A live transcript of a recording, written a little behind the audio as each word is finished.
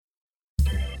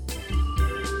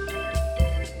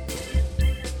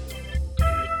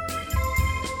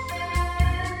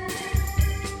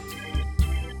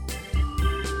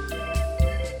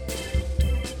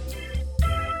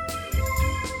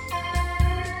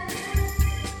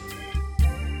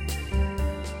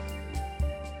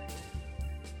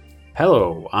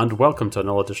Hello, and welcome to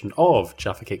another edition of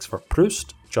Jaffa Cakes for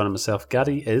Proust. Joining myself,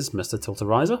 Gary, is Mr.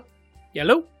 Tilterizer.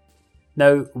 Hello.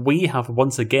 Now, we have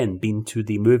once again been to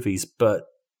the movies, but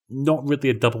not really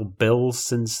a double bill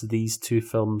since these two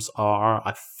films are,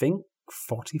 I think,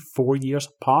 44 years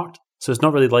apart. So it's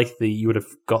not really likely you would have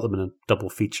got them in a double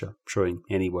feature showing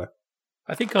anywhere.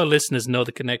 I think our listeners know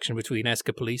the connection between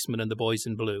Esker Policeman and The Boys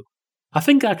in Blue. I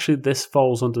think actually this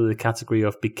falls under the category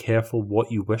of be careful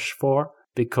what you wish for,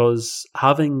 because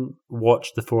having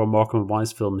watched the four Morecambe and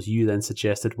Wise films, you then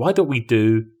suggested, why don't we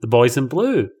do The Boys in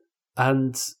Blue?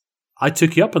 And I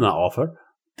took you up on that offer.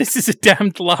 This is a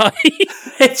damned lie.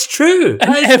 It's true.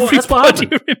 And everybody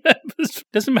remembers.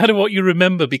 Doesn't matter what you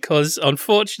remember, because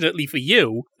unfortunately for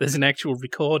you, there's an actual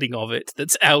recording of it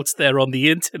that's out there on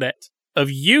the internet of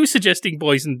you suggesting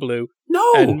Boys in Blue.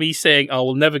 No. And me saying, oh,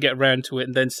 we'll never get around to it,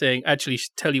 and then saying, actually,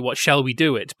 tell you what, shall we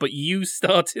do it? But you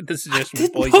started the suggestion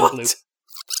of Boys in Blue.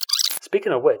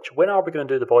 Speaking of which, when are we going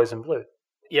to do The Boys in Blue?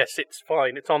 Yes, it's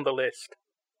fine. It's on the list.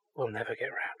 We'll never get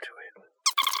around to it.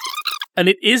 And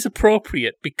it is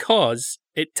appropriate because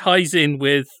it ties in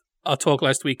with our talk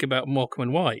last week about Morecambe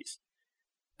and Wise.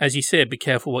 As you said, be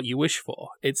careful what you wish for.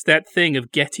 It's that thing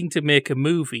of getting to make a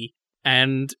movie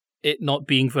and it not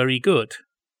being very good.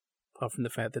 Apart from the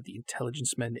fact that The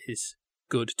Intelligence Men is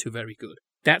good to very good.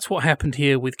 That's what happened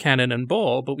here with Cannon and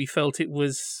Ball, but we felt it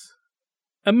was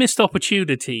a missed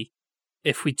opportunity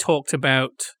if we talked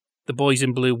about The Boys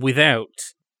in Blue without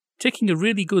taking a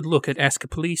really good look at Esker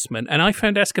Policeman. And I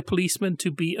found Esker Policeman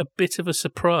to be a bit of a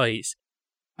surprise.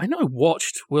 I know I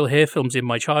watched Will Hay films in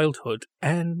my childhood,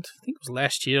 and I think it was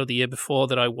last year or the year before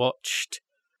that I watched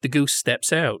The Goose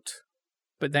Steps Out.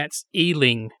 But that's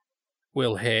Ealing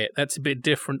Will Hay. That's a bit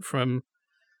different from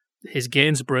his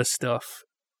Gainsborough stuff.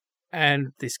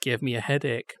 And this gave me a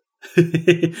headache.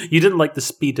 You didn't like the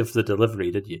speed of the delivery,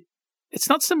 did you? It's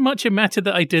not so much a matter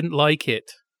that I didn't like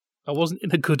it. I wasn't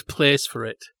in a good place for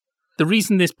it. The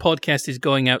reason this podcast is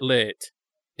going out late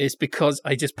is because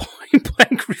I just point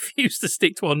blank refused to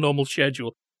stick to our normal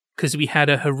schedule because we had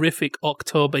a horrific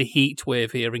October heat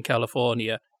wave here in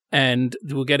California and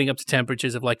we were getting up to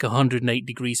temperatures of like 108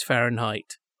 degrees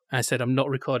Fahrenheit. I said, I'm not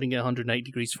recording at 108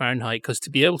 degrees Fahrenheit because to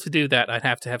be able to do that, I'd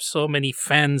have to have so many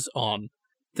fans on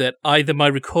that either my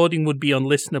recording would be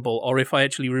unlistenable or if I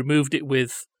actually removed it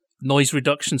with noise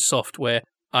reduction software,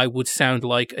 I would sound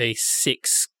like a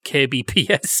 6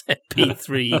 kbps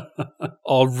MP3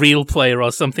 or Real Player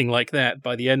or something like that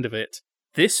by the end of it.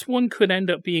 This one could end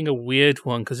up being a weird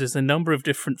one because there's a number of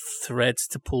different threads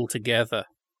to pull together.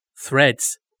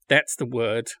 Threads, that's the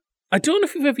word. I don't know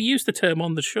if we've ever used the term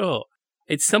on the show.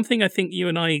 It's something I think you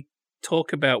and I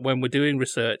talk about when we're doing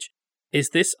research, is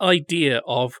this idea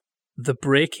of the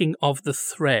breaking of the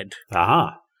thread.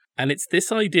 Aha. And it's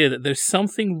this idea that there's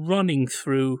something running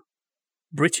through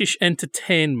British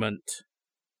entertainment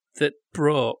that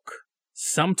broke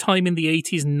sometime in the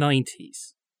 80s and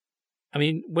 90s. I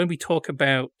mean, when we talk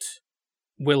about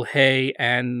Will Hay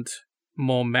and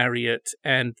Maud Marriott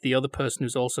and the other person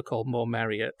who's also called Maud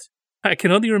Marriott, I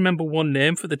can only remember one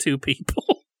name for the two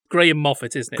people. Graham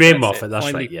Moffat, isn't it? Graham Moffat,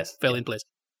 that's right, yes. Fell in place.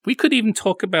 We could even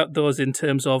talk about those in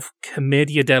terms of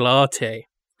Commedia dell'arte.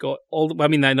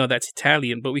 I know that's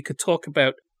Italian, but we could talk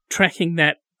about tracking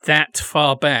that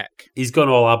far back. He's gone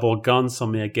all Aborgance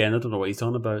on me again. I don't know what he's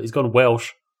on about. He's gone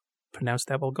Welsh. Pronounced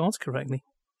Aborgance correctly.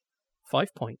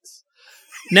 5 points.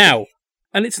 Now,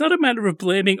 and it's not a matter of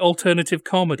blaming alternative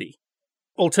comedy.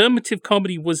 Alternative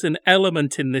comedy was an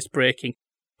element in this breaking,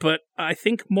 but I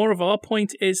think more of our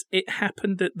point is it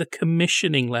happened at the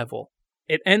commissioning level.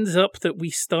 It ends up that we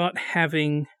start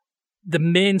having the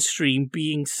mainstream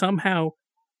being somehow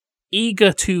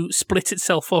eager to split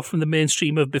itself off from the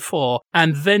mainstream of before,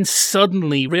 and then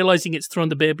suddenly realizing it's thrown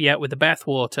the baby out with the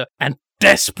bathwater and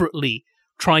desperately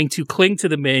trying to cling to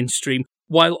the mainstream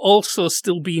while also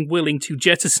still being willing to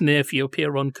jettison it if you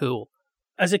appear uncool.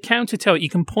 As a counter to it, you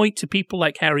can point to people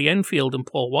like Harry Enfield and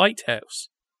Paul Whitehouse,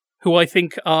 who I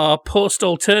think are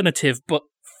post-alternative but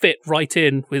fit right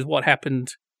in with what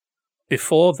happened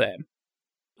before them.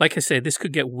 Like I said, this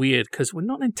could get weird because we're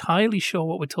not entirely sure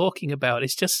what we're talking about.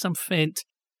 It's just some faint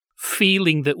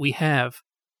feeling that we have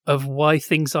of why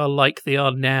things are like they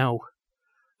are now,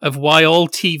 of why all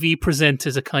TV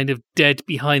presenters are kind of dead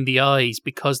behind the eyes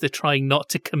because they're trying not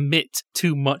to commit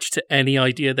too much to any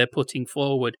idea they're putting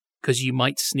forward because you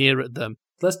might sneer at them.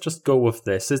 Let's just go with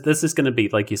this. This is going to be,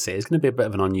 like you say, it's going to be a bit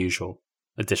of an unusual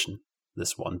edition,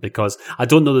 this one, because I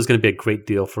don't know there's going to be a great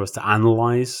deal for us to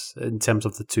analyse in terms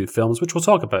of the two films, which we'll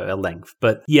talk about at length.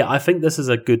 But yeah, I think this is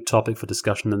a good topic for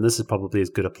discussion, and this is probably as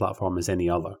good a platform as any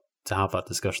other to have that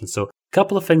discussion. So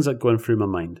Couple of things that are going through my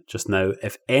mind just now.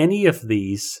 If any of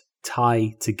these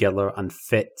tie together and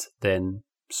fit, then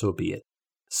so be it.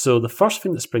 So the first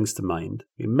thing that springs to mind,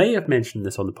 we may have mentioned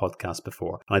this on the podcast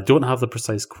before, and I don't have the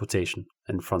precise quotation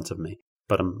in front of me,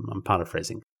 but I'm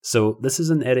paraphrasing. So this is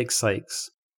in Eric Sykes'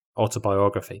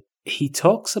 autobiography. He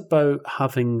talks about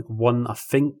having won, I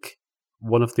think,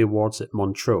 one of the awards at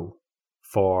Montreux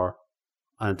for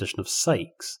an edition of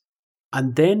Sykes.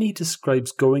 And then he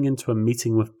describes going into a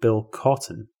meeting with Bill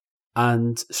Cotton.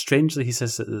 And strangely, he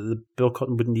says that Bill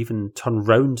Cotton wouldn't even turn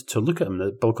round to look at him.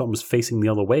 That Bill Cotton was facing the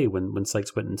other way when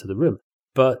Sykes went into the room.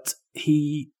 But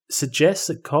he suggests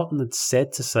that Cotton had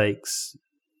said to Sykes,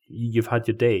 "You've had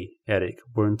your day, Eric.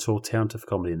 We're into alternative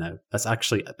comedy now." That's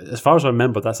actually, as far as I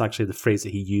remember, that's actually the phrase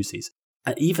that he uses.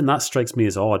 And even that strikes me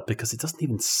as odd because it doesn't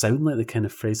even sound like the kind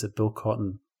of phrase that Bill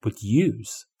Cotton would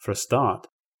use for a start.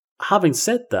 Having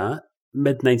said that,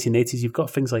 mid-1980s, you've got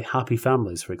things like Happy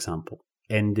Families, for example,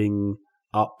 ending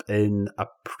up in a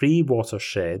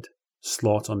pre-Watershed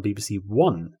slot on BBC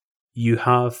One. You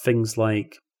have things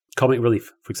like Comic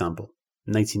Relief, for example,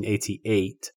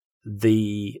 1988.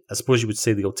 I suppose you would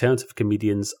say the alternative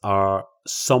comedians are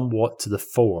somewhat to the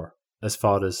fore as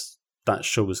far as that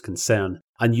show is concerned.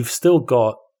 And you've still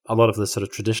got a lot of the sort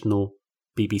of traditional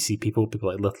BBC people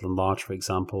like Little and Large, for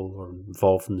example, are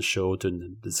involved in the show,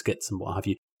 doing the skits and what have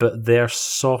you. But they're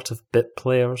sort of bit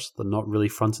players. They're not really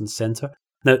front and centre.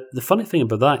 Now, the funny thing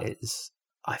about that is,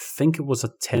 I think it was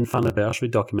a 10th anniversary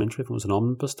documentary. It was an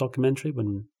omnibus documentary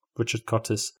when Richard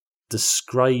Curtis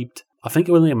described, I think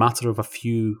it was only a matter of a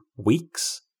few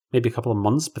weeks, maybe a couple of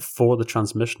months before the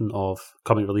transmission of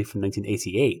Comic Relief in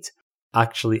 1988,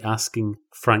 actually asking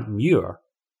Frank Muir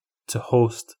to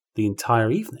host the entire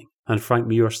evening. And Frank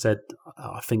Muir said,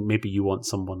 "I think maybe you want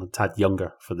someone a tad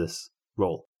younger for this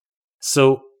role."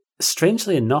 So,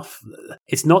 strangely enough,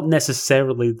 it's not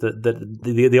necessarily that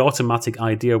the automatic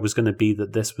idea was going to be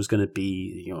that this was going to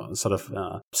be, sort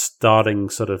of starting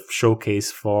sort of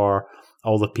showcase for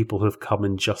all the people who have come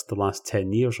in just the last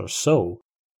 10 years or so.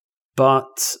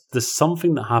 But there's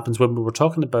something that happens when we were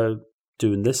talking about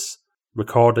doing this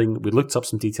recording. We looked up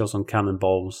some details on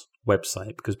Cannonball's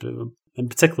website because in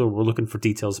particular we're looking for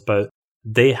details about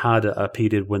they had a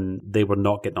period when they were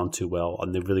not getting on too well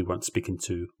and they really weren't speaking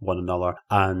to one another,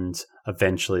 and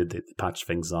eventually they patched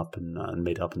things up and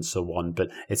made up and so on.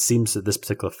 But it seems that this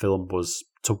particular film was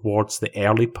towards the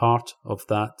early part of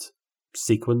that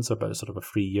sequence, about sort of a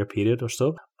 3-year period or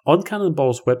so. On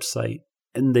Cannonball's website,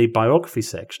 in the biography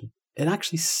section, it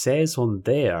actually says on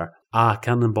there,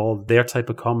 Cannonball, their type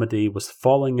of comedy was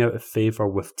falling out of favour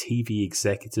with TV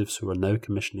executives who are now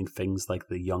commissioning things like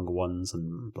The Young Ones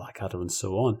and Blackadder and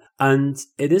so on. And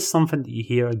it is something that you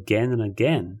hear again and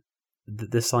again,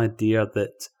 this idea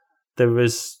that there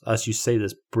is, as you say,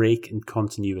 this break in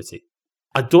continuity.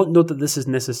 I don't know that this is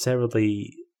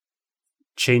necessarily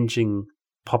changing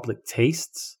public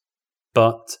tastes,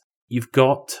 but you've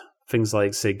got things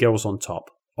like, say, Girls on Top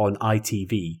on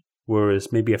ITV,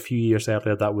 whereas maybe a few years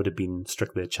earlier that would have been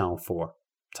strictly a Channel 4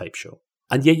 type show.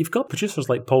 And yet you've got producers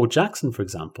like Paul Jackson, for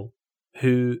example,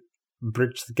 who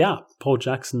bridged the gap. Paul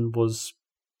Jackson was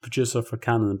producer for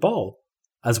Cannonball,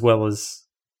 as well as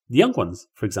The Young Ones,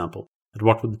 for example. Had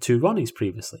worked with the two Ronnies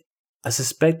previously. I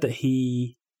suspect that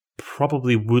he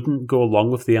probably wouldn't go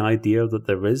along with the idea that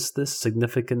there is this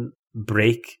significant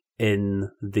break in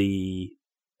the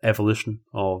evolution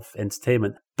of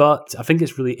entertainment. But I think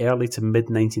it's really early to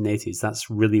mid-1980s. That's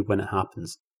really when it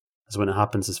happens. That's when it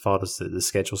happens as far as the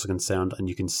schedules are concerned. And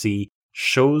you can see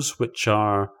shows which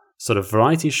are sort of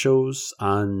variety shows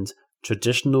and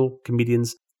traditional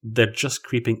comedians, they're just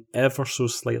creeping ever so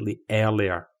slightly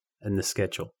earlier in the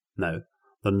schedule now.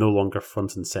 They're no longer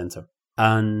front and centre.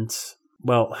 And,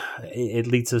 well, it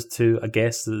leads us to, I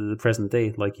guess, the present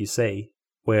day, like you say,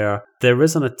 where there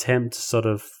is an attempt to sort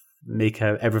of make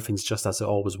out everything's just as it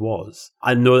always was.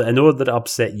 I know that it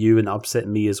upset you and it upset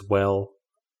me as well.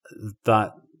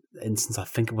 That instance, I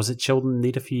think, was it Children in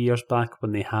Need a few years back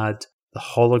when they had the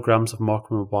holograms of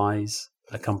Morecambe and Wise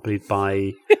accompanied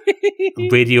by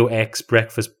Radio X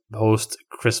breakfast host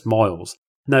Chris Moyles.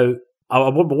 Now, I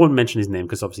won't mention his name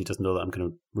because obviously he doesn't know that I'm going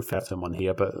to refer to him on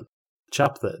here, but a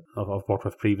chap that I've worked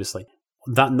with previously,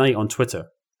 that night on Twitter,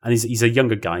 and he's a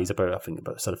younger guy, he's about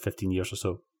sort of 15 years or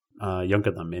so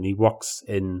younger than me, and he works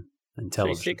in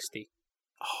television. 360.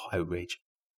 Oh, outrage.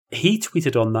 He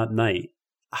tweeted on that night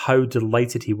how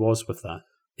delighted he was with that.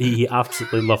 He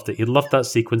absolutely loved it. He loved that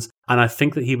sequence, and I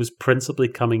think that he was principally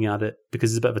coming at it,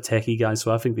 because he's a bit of a techie guy,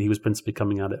 so I think that he was principally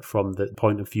coming at it from the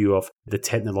point of view of the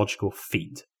technological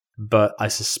feat. But I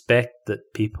suspect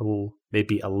that people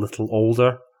maybe a little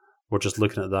older were just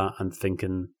looking at that and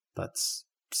thinking, That's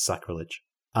sacrilege.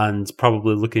 And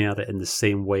probably looking at it in the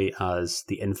same way as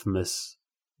the infamous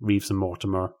Reeves and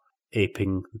Mortimer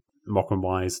aping Morecambe and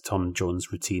Wise Tom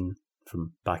Jones routine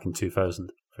from back in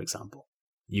 2000, for example.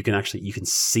 You can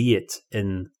see it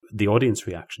in the audience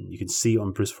reaction. You can see it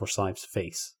on Bruce Forsyth's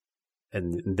face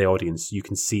in the audience. You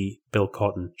can see Bill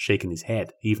Cotton shaking his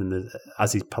head, even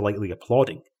as he's politely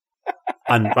applauding.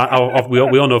 And we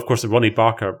all know, of course, that Ronnie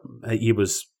Barker, he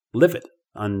was livid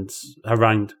and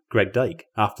harangued Greg Dyke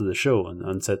after the show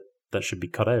and said that should be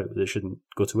cut out, that shouldn't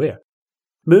go to air.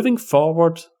 Moving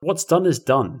forward, what's done is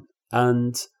done.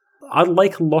 And I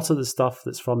like a lot of the stuff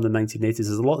that's from the 1980s. There's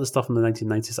a lot of the stuff from the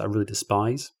 1990s that I really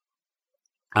despise.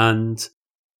 And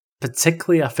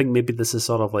particularly, I think maybe this is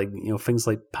sort of like, things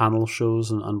like panel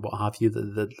shows and what have you,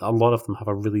 that a lot of them have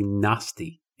a really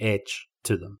nasty edge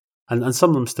to them. And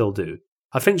some of them still do.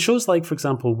 I think shows like, for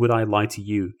example, Would I Lie to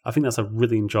You? I think that's a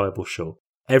really enjoyable show.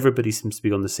 Everybody seems to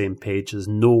be on the same page. There's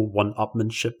no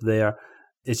one-upmanship there.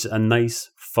 It's a nice,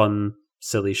 fun,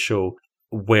 silly show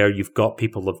where you've got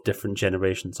people of different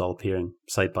generations all appearing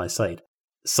side by side.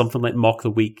 Something like Mock the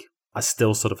Week, I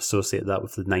still sort of associate that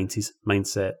with the 90s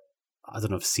mindset. I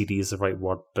don't know if seedy is the right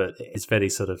word, but it's very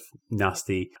sort of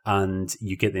nasty, and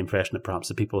you get the impression that perhaps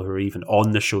the people who are even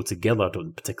on the show together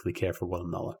don't particularly care for one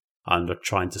another, and are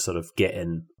trying to sort of get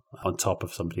in on top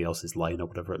of somebody else's line or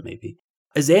whatever it may be.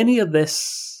 Is any of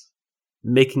this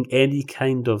making any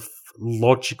kind of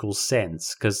logical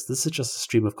sense? Because this is just a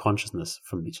stream of consciousness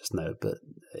from me just now, but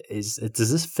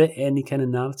does this fit any kind of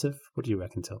narrative? What do you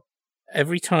reckon, Till?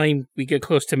 Every time we get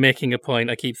close to making a point,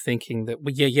 I keep thinking that,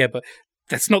 well, yeah, but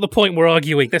that's not the point we're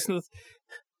arguing. That's not.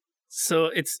 So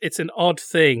it's an odd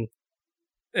thing.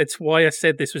 It's why I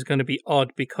said this was going to be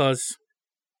odd, because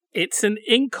it's an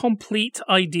incomplete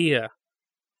idea.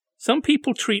 Some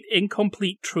people treat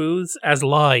incomplete truths as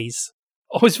lies.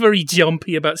 Always very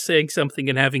jumpy about saying something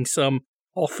and having some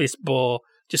office bore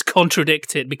just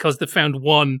contradict it because they found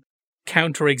one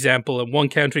counterexample, and one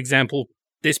counterexample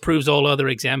disproves all other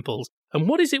examples. And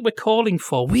what is it we're calling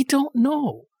for? We don't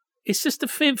know. It's just a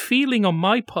faint feeling on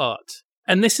my part.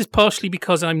 And this is partially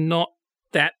because I'm not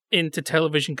that into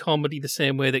television comedy the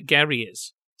same way that Gary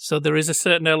is. So there is a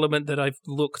certain element that I've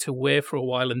looked away for a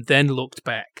while and then looked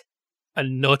back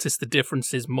and noticed the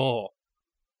differences more.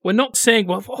 We're not saying,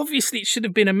 well, obviously it should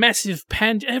have been a massive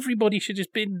everybody should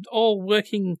have been all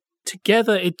working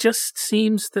together. It just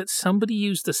seems that somebody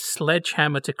used a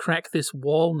sledgehammer to crack this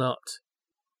walnut.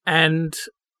 And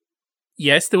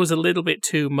yes, there was a little bit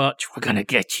too much, we're going to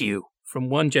get you, from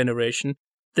one generation.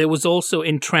 There was also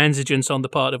intransigence on the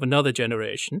part of another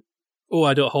generation. Oh,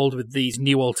 I don't hold with these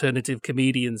new alternative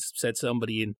comedians, said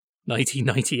somebody in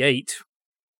 1998.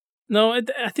 No,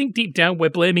 I think deep down we're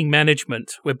blaming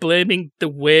management. We're blaming the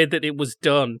way that it was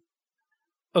done.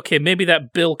 Okay, maybe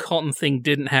that Bill Cotton thing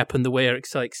didn't happen the way Eric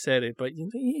Sykes said it, but you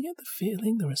get the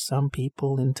feeling there are some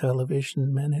people in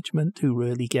television management who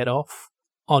really get off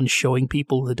on showing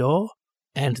people the door.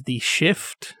 And the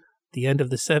shift, the end of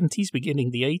the 70s,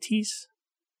 beginning the 80s,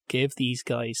 gave these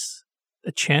guys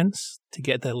a chance to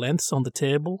get their lengths on the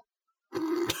table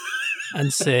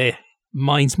and say,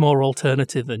 mine's more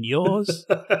alternative than yours.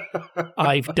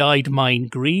 I've dyed mine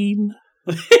green.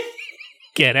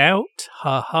 Get out.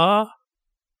 Ha ha.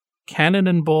 Cannon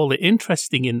and Ball are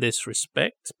interesting in this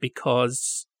respect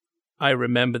because I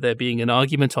remember there being an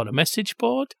argument on a message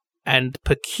board, and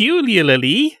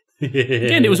peculiarly,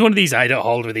 again, it was one of these, I don't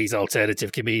hold with these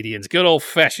alternative comedians. Good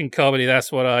old-fashioned comedy,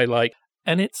 that's what I like.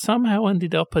 And it somehow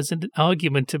ended up as an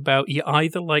argument about you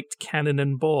either liked Cannon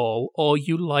and Ball or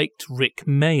you liked Rick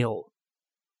Mayall.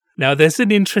 Now, there's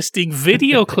an interesting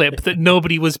video clip that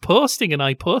nobody was posting, and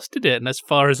I posted it, and as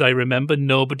far as I remember,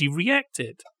 nobody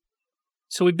reacted.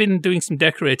 So we've been doing some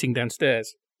decorating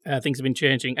downstairs. Things have been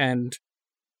changing, and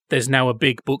there's now a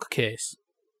big bookcase,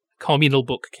 communal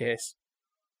bookcase.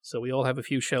 So we all have a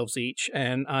few shelves each,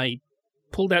 and I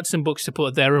pulled out some books to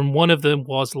put there, and one of them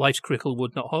was Life's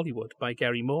Cricklewood, Not Hollywood by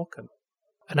Gary Morecambe.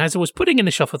 And as I was putting in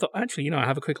the shelf, I thought, actually, I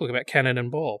have a quick look about Cannon and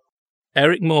Ball.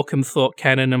 Eric Morecambe thought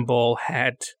Cannon and Ball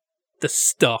had the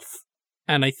stuff,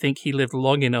 and I think he lived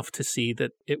long enough to see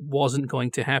that it wasn't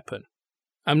going to happen.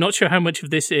 I'm not sure how much of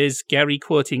this is Gary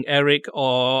quoting Eric,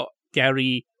 or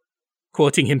Gary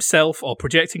quoting himself, or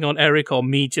projecting on Eric, or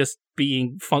me just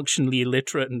being functionally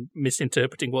illiterate and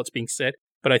misinterpreting what's being said.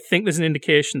 But I think there's an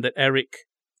indication that Eric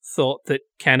thought that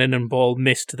Cannon and Ball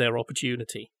missed their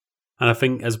opportunity. And I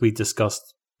think, as we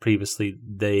discussed previously,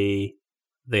 they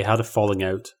had a falling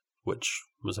out, which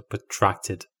was a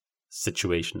protracted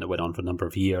situation that went on for a number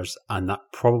of years, and that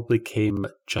probably came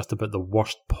just about the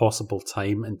worst possible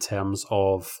time in terms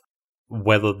of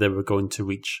whether they were going to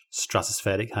reach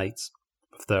stratospheric heights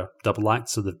with their double act.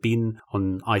 So they've been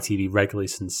on ITV regularly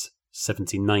since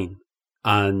 1979.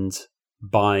 And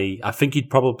I think you'd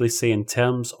probably say in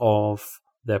terms of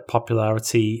their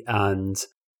popularity and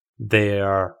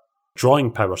their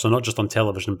drawing power, so not just on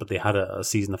television, but they had a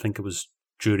season, I think it was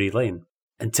Drury Lane.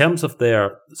 In terms of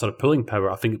their sort of pulling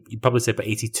power, I think you'd probably say about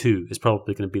 82 is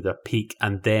probably going to be their peak.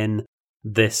 And then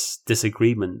this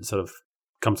disagreement sort of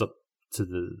comes up to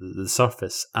the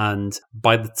surface. And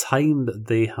by the time that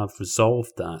they have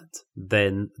resolved that,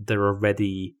 then they're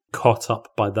already caught up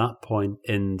by that point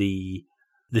in the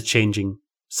changing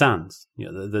sands.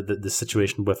 You know, the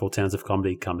situation with alternative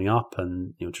comedy coming up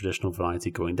and, you know, traditional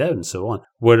variety going down and so on.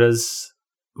 Whereas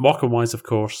Morecambe and Wise, of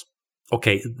course,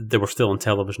 okay, they were still on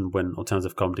television when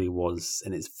alternative comedy was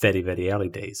in its very, very early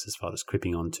days as far as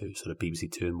creeping onto sort of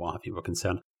BBC Two and what have you were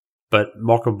concerned. But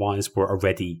Morecambe and Wise were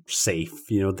already safe.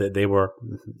 You know, they were,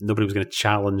 nobody was going to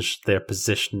challenge their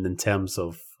position in terms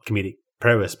of comedic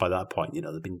prowess by that point. You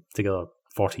know, they've been together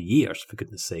 40 years, for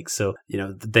goodness sake. So, you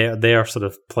know, their sort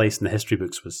of place in the history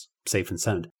books was safe and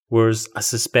sound. Whereas I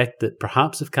suspect that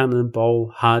perhaps if Cannon and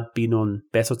Ball had been on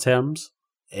better terms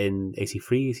in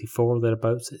 83, 84,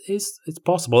 thereabouts, it's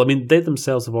possible. I mean, they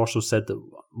themselves have also said that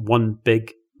one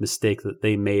big mistake that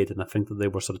they made, and I think that they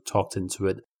were sort of talked into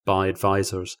it by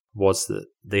advisors, was that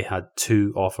they had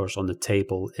two offers on the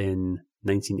table in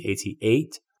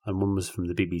 1988, and one was from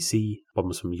the BBC, one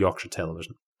was from Yorkshire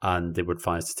Television, and they were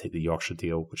advised to take the Yorkshire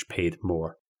deal, which paid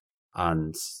more.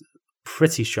 And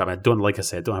pretty sure, I don't have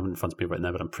it in front of me right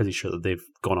now, but I'm pretty sure that they've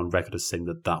gone on record as saying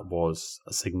that that was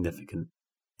a significant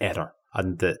error,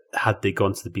 and that had they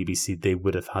gone to the BBC, they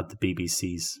would have had the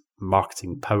BBC's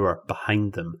marketing power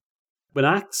behind them. When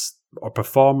acts or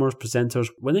performers, presenters,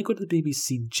 when they go to the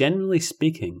BBC, generally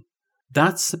speaking,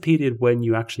 that's the period when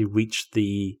you actually reach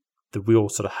the real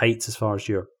sort of heights as far as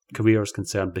your career is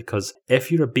concerned, because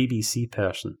if you're a BBC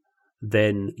person,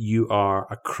 then you are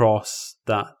across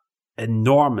that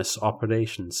enormous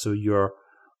operation. So you're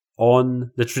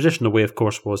on the traditional way, of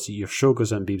course, was your show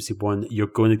goes on BBC One, you're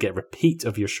going to get a repeat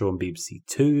of your show on BBC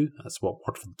Two. That's what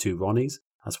worked for the two Ronnies.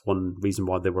 That's one reason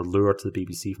why they were lured to the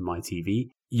BBC from ITV.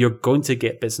 You're going to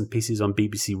get bits and pieces on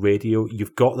BBC Radio.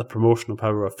 You've got the promotional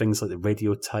power of things like the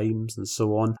Radio Times and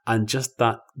so on. And just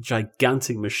that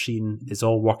gigantic machine is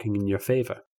all working in your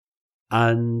favour.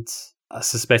 And I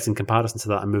suspect in comparison to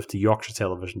that, I moved to Yorkshire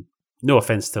Television. No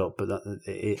offence to it, but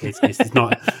it's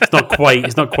not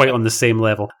quite on the same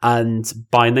level. And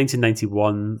by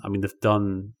 1991, I mean, they've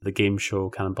done the game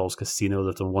show Cannonball's Casino.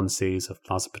 They've done one series of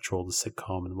Plaza Patrol, the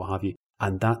sitcom, and what have you.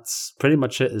 And that's pretty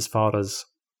much it as far as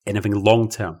anything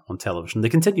long-term on television. They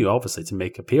continue, obviously, to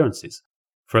make appearances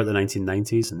throughout the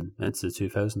 1990s and into the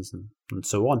 2000s and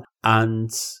so on. And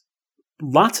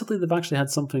latterly, they've actually had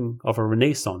something of a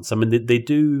renaissance. I mean, they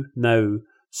do now,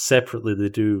 separately, they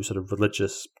do sort of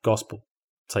religious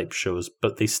gospel-type shows,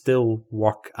 but they still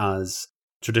work as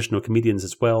traditional comedians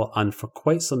as well. And for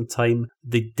quite some time,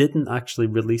 they didn't actually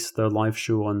release their live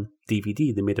show on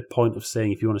DVD. They made a point of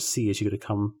saying, if you want to see us, you've got to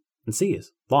come and see us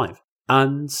live.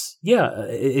 And yeah,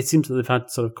 it seems that they've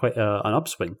had sort of quite an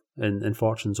upswing in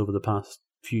fortunes over the past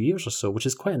few years or so, which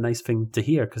is quite a nice thing to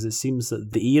hear, because it seems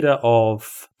that the era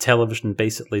of television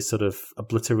basically sort of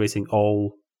obliterating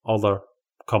all other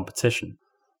competition,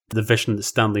 the vision that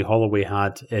Stanley Holloway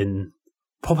had in,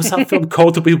 what was that film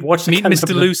called that we watched? Meet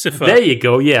Mr. Lucifer. There you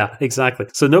go, yeah, exactly.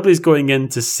 So nobody's going in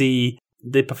to see,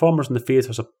 the performers in the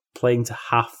theatres are playing to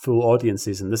half-full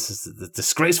audiences, and this is the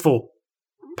disgraceful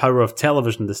power of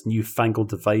television, this newfangled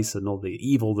device and all the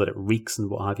evil that it wreaks and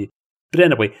what have you. But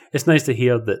anyway, it's nice to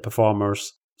hear that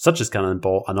performers such as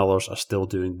Cannonball and others are still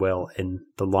doing well in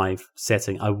the live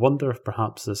setting. I wonder if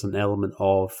perhaps there's an element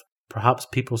of perhaps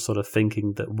people sort of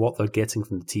thinking that what they're getting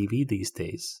from the TV these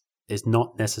days is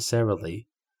not necessarily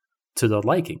to their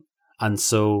liking. And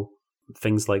so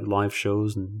things like live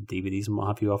shows and DVDs and what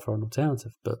have you offer an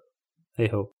alternative. But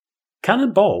hey-ho.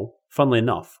 Cannonball, funnily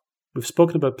enough, we've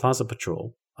spoken about Plaza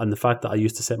Patrol and the fact that I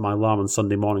used to set my alarm on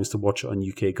Sunday mornings to watch it on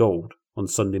UK Gold on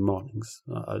Sunday mornings.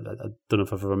 I don't know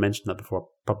if I've ever mentioned that before.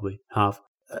 Probably have.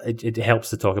 It helps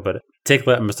to talk about it. Take a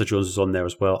Letter, Mr. Jones was on there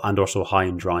as well, and also High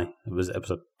and Dry. It was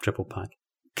a triple pack.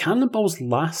 Cannonball's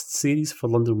last series for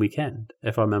London Weekend,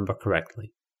 if I remember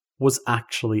correctly, was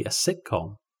actually a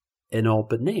sitcom in all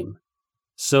but name.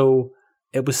 So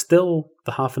it was still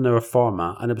the half-an-hour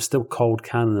format, and it was still called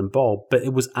Cannon and Ball, but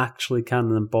it was actually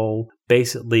Cannon and Ball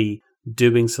basically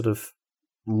doing sort of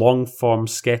long-form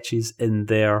sketches in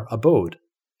their abode.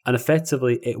 And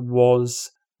effectively, it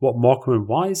was what Morecambe and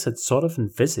Wise had sort of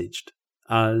envisaged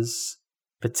as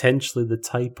potentially the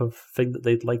type of thing that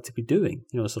they'd like to be doing,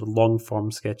 sort of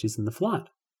long-form sketches in the flat.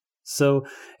 So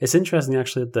it's interesting,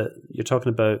 actually, that you're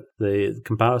talking about the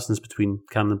comparisons between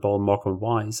Cannonball and Morecambe and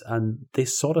Wise, and they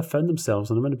sort of found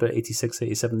themselves, and around about 86,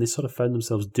 87, they sort of found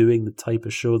themselves doing the type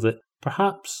of show that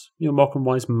perhaps, Morecambe and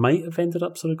Wise might have ended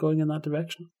up sort of going in that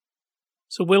direction.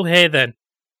 So Will Hay, then?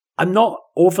 I'm not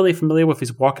overly familiar with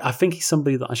his work. I think he's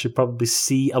somebody that I should probably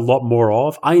see a lot more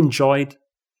of. I enjoyed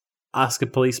Ask a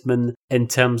Policeman in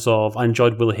terms of, I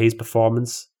enjoyed Will Hay's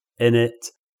performance in it.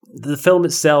 The film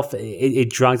itself, it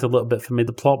dragged a little bit for me.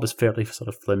 The plot was fairly sort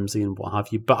of flimsy and what have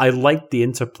you, but I liked the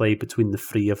interplay between the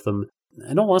three of them.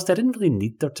 In all honesty, I didn't really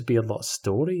need there to be a lot of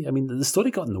story. I mean, the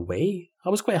story got in the way. I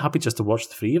was quite happy just to watch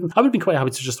the three of them. I would have been quite happy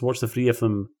to just watch the three of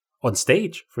them on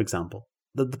stage, for example.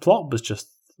 The plot was just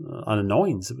an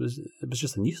annoyance. It was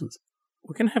just a nuisance.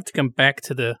 We're going to have to come back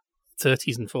to the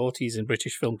 30s and 40s in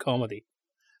British film comedy.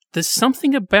 There's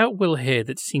something about Will Hay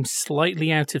that seems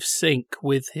slightly out of sync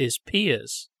with his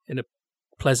peers in a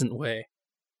pleasant way.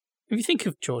 If you think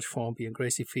of George Formby and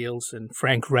Gracie Fields and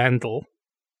Frank Randall,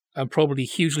 and probably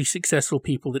hugely successful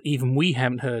people that even we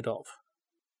haven't heard of,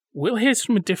 Will Hay's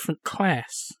from a different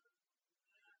class.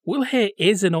 Will Hay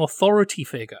is an authority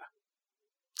figure.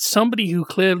 Somebody who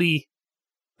clearly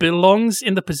belongs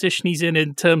in the position he's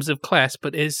in terms of class,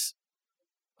 but is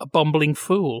a bumbling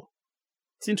fool.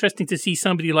 It's interesting to see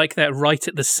somebody like that right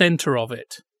at the centre of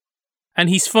it. And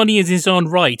he's funny in his own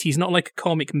right. He's not like a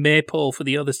comic maypole for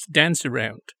the others to dance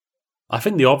around. I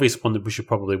think the obvious one that we should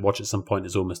probably watch at some point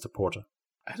is Oh, Mr. Porter.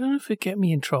 I don't know if it'd get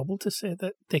me in trouble to say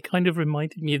that. They kind of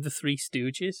reminded me of the Three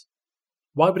Stooges.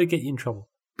 Why would it get you in trouble?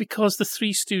 Because the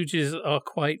Three Stooges are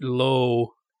quite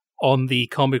low on the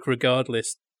comic regard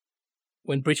list.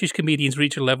 When British comedians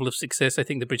reach a level of success, I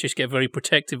think the British get very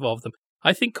protective of them.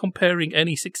 I think comparing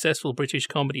any successful British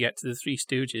comedy act to the Three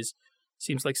Stooges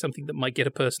seems like something that might get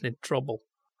a person in trouble.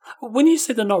 When you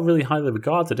say they're not really highly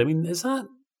regarded, I mean, is that...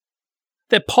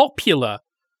 They're popular,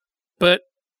 but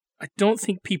I don't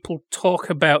think people talk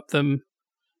about them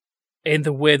in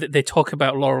the way that they talk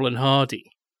about Laurel and Hardy.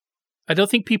 I don't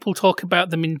think people talk about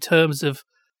them in terms of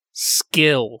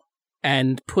skill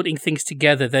and putting things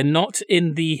together. They're not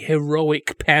in the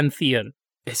heroic pantheon.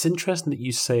 It's interesting that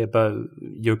you say about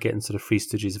you're getting sort of Three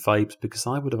Stooges vibes, because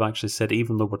I would have actually said,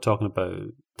 even though we're talking about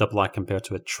double act compared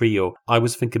to a trio, I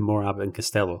was thinking more Abbott and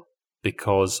Costello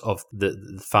because of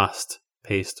the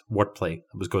fast-paced wordplay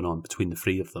that was going on between the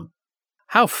three of them.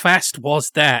 How fast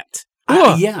was that?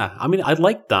 Yeah, I mean, I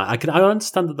like that. I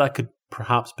understand that could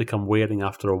perhaps become wearing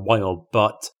after a while,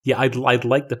 but yeah, I'd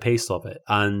like the pace of it.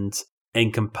 And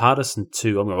in comparison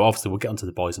to, I mean, obviously we'll get onto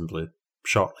The Boys in Blue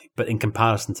shortly, but in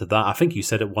comparison to that, I think you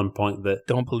said at one point that...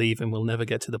 Don't believe him, we'll never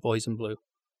get to The Boys in Blue.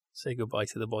 Say goodbye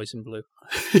to The Boys in Blue.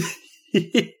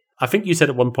 I think you said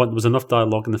at one point there was enough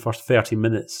dialogue in the first 30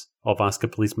 minutes of Ask a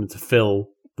Policeman to fill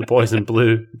The Boys in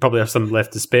Blue. Probably have some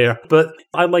left to spare, but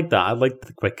I like that. I like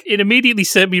the quick... It immediately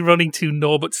sent me running to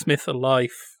Norbert Smith Alive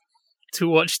to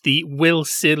watch the Will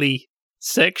Silly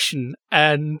section,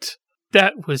 and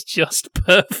that was just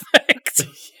perfect.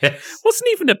 Yes. It wasn't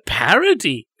even a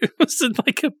parody. It was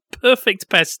like a perfect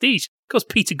pastiche. Of course,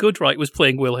 Peter Goodright was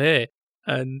playing Will Hay,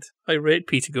 and I rate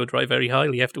Peter Goodright very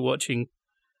highly after watching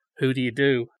Who Do You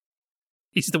Do?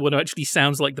 He's the one who actually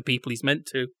sounds like the people he's meant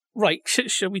to. Right,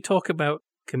 shall we talk about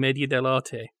Commedia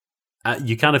dell'arte?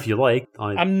 You can if you like.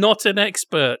 I'm not an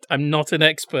expert.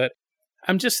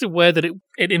 I'm just aware that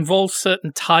it involves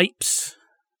certain types.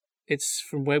 It's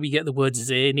from where we get the word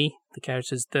zany. The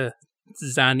character's the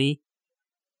zany.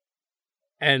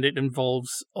 And it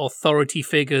involves authority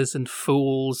figures and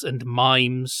fools and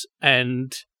mimes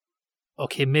and...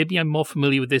 Okay, maybe I'm more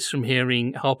familiar with this from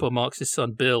hearing Harpo Marx's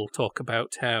son Bill talk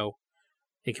about how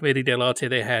in Commedia dell'arte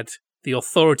they had the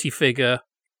authority figure,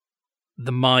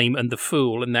 the mime, and the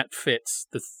fool, and that fits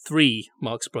the three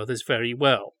Marx brothers very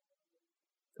well.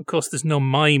 Of course, there's no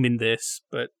mime in this,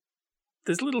 but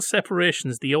there's little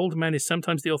separations. The old man is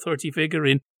sometimes the authority figure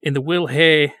in the Will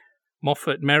Hay,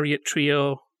 Moffat, Marriott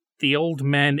trio. The old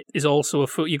man is also a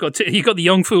fool. You got the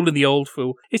young fool and the old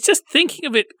fool. It's just thinking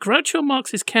of it. Groucho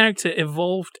Marx's character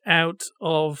evolved out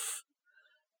of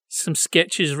some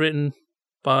sketches written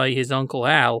by his uncle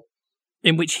Al,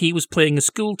 in which he was playing a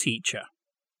school teacher.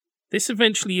 This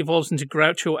eventually evolves into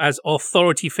Groucho as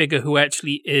authority figure who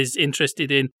actually is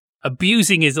interested in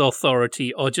abusing his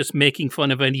authority or just making fun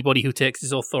of anybody who takes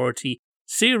his authority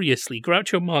seriously.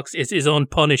 Groucho Marx is his own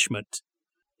punishment.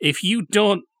 If you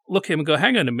don't look at him and go,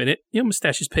 hang on a minute, your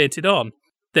moustache is painted on,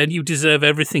 then you deserve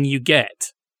everything you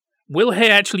get. Will Hay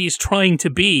actually is trying to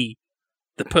be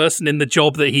the person in the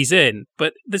job that he's in,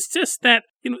 but there's just that,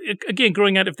 again,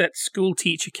 growing out of that school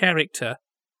teacher character,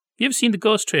 you ever seen The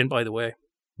Ghost Train, by the way?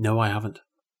 No, I haven't.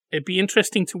 It'd be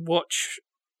interesting to watch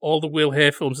all the Will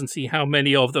Hay films and see how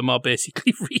many of them are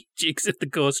basically rejigs of The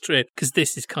Ghost Train, because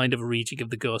this is kind of a rejig of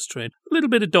The Ghost Train. A little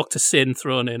bit of Dr. Sin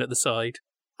thrown in at the side.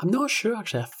 I'm not sure,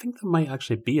 actually. I think there might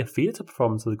actually be a theatre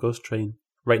performance of The Ghost Train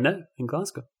right now in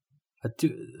Glasgow. I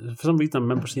do. For some reason, I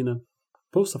remember seeing a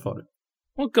poster for it.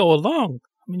 Well, go along.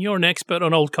 I mean, you're an expert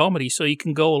on old comedy, so you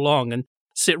can go along and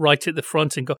sit right at the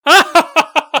front and go,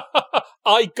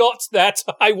 I got that.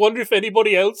 I wonder if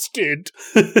anybody else did.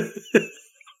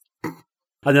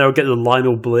 And then I'll get the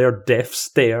Lionel Blair death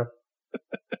stare.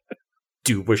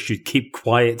 Do wish you'd keep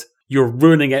quiet. You're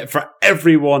ruining it for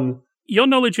everyone. Your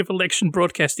knowledge of election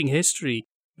broadcasting history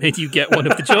made you get one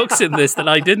of the jokes in this that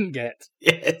I didn't get.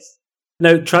 Yes.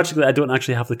 Now, tragically, I don't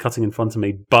actually have the cutting in front of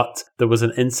me, but there was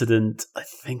an incident, I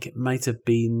think it might have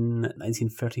been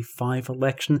 1935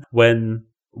 election, when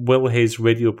Will Hay's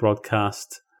radio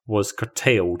broadcast was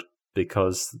curtailed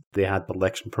because they had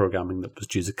election programming that was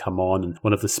due to come on, and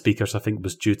one of the speakers, I think,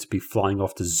 was due to be flying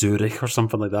off to Zurich or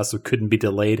something like that, so it couldn't be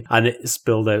delayed, and it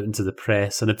spilled out into the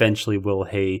press, and eventually Will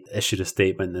Hay issued a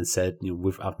statement and said,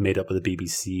 I've made up with the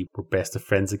BBC, we're best of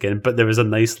friends again. But there was a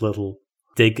nice little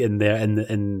dig in there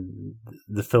in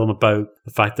the film about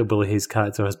the fact that Will Hay's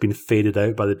character has been faded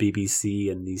out by the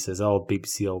BBC, and he says,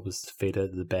 BBC always fade out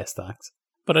the best acts.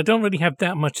 But I don't really have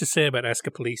that much to say about Ask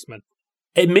a Policeman.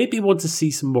 It made me want to see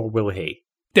some more Will Hay.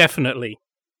 Definitely.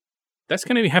 That's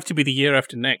going to have to be the year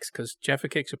after next, because Jaffa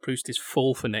Cakes of Proust is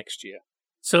full for next year.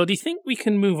 So do you think we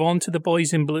can move on to The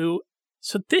Boys in Blue?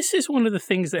 So this is one of the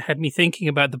things that had me thinking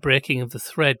about the breaking of the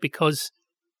thread, because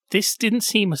this didn't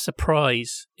seem a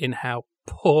surprise in how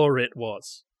poor it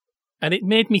was. And it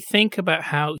made me think about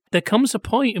how there comes a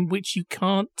point in which you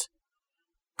can't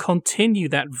continue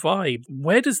that vibe.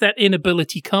 Where does that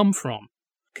inability come from?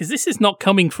 Because this is not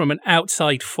coming from an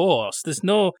outside force. There's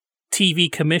no TV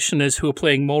commissioners who are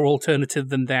playing more alternative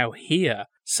than thou here.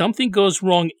 Something goes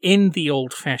wrong in the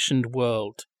old-fashioned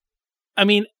world. I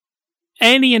mean,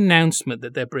 any announcement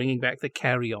that they're bringing back the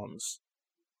carry-ons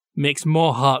makes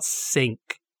more hearts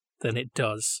sink than it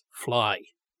does fly.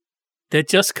 There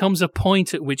just comes a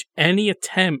point at which any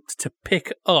attempt to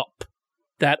pick up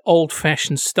that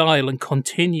old-fashioned style and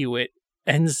continue it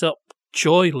ends up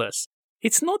joyless.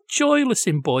 It's not joyless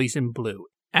in Boys in Blue.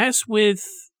 As with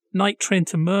Night Train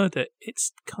to Murder,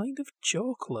 it's kind of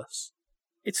jokeless.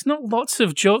 It's not lots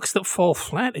of jokes that fall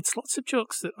flat, it's lots of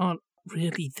jokes that aren't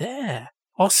really there.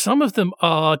 Or some of them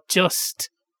are just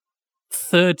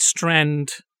third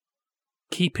strand,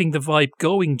 keeping the vibe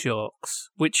going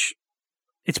jokes, which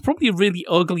it's probably a really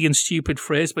ugly and stupid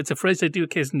phrase, but it's a phrase I do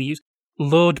occasionally use,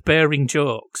 load-bearing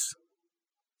jokes.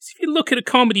 So if you look at a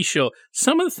comedy show,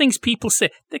 some of the things people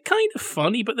say, they're kind of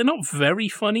funny, but they're not very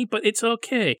funny, but it's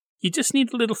okay. You just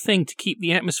need a little thing to keep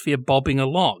the atmosphere bobbing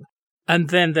along. And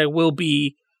then there will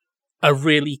be a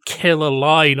really killer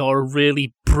line or a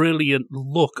really brilliant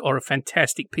look or a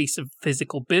fantastic piece of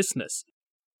physical business.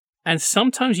 And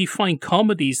sometimes you find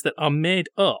comedies that are made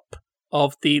up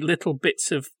of the little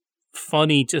bits of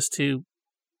funny just to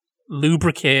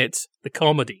lubricate the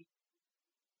comedy.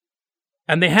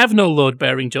 And they have no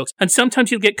load-bearing jokes. And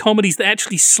sometimes you'll get comedies that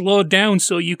actually slow down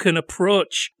so you can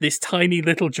approach this tiny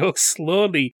little joke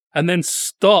slowly and then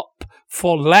stop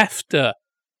for laughter.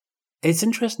 It's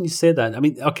interesting you say that. I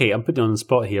mean, okay, I'm putting you on the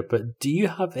spot here, but do you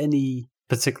have any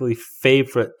particularly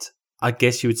favourite, I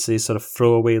guess you would say, sort of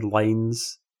throwaway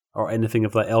lines or anything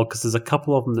of that ilk? Because there's a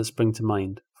couple of them that spring to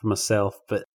mind for myself,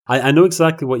 but I know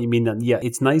exactly what you mean. And yeah,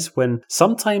 it's nice when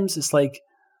sometimes it's like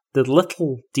the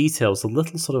little details, the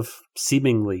little sort of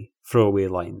seemingly throwaway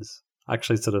lines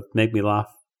actually sort of make me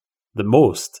laugh the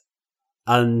most.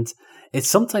 And it's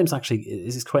sometimes actually,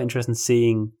 it's quite interesting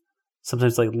seeing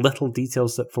sometimes like little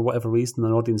details that for whatever reason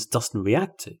an audience doesn't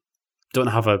react to. Don't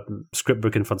have a script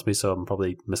book in front of me, so I'm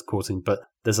probably misquoting, but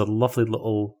there's a lovely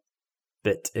little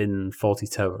bit in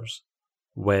Fawlty Towers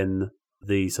when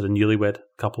the sort of newlywed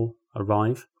couple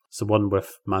arrive. So one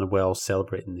with Manuel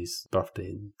celebrating his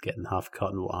birthday and getting half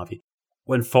cut and what have you.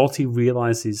 When Fawlty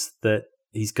realises that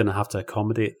he's going to have to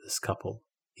accommodate this couple,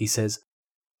 he says,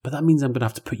 but that means I'm going to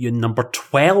have to put you in number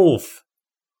 12.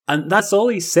 And that's all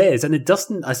he says. And it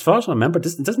doesn't, as far as I remember, it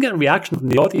doesn't get a reaction from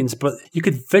the audience, but you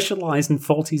could visualise in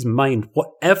Fawlty's mind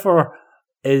whatever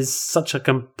is such a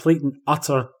complete and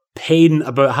utter pain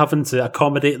about having to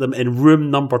accommodate them in room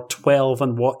number 12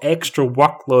 and what extra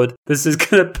workload this is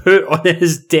going to put on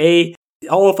his day.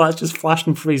 All of that's just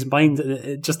flashing through his mind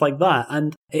just like that.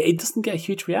 And it doesn't get a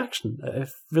huge reaction,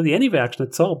 if really any reaction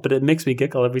at all, but it makes me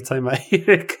giggle every time I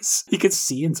hear it because you can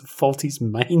see into Fawlty's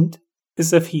mind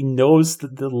as if he knows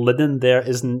that the linen there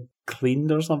isn't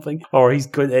cleaned or something, or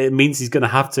it means he's going to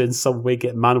have to in some way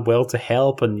get Manuel to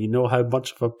help, and you know how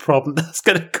much of a problem that's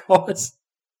going to cause.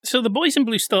 So The Boys in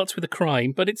Blue starts with a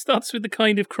crime, but it starts with the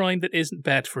kind of crime that isn't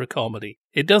bad for a comedy.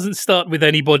 It doesn't start with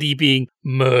anybody being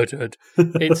murdered.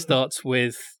 It starts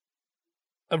with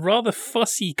a rather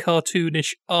fussy,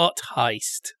 cartoonish art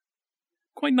heist.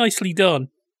 Quite nicely done,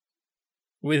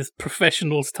 with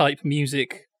professionals type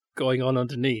music going on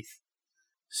underneath.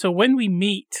 So when we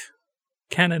meet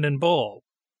Cannon and Ball,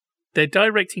 they're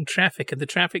directing traffic, and the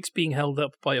traffic's being held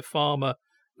up by a farmer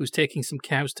who's taking some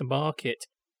cows to market.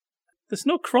 There's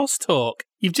no crosstalk.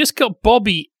 You've just got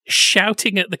Bobby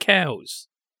shouting at the cows.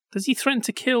 Does he threaten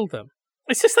to kill them?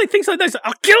 It's just like things like that.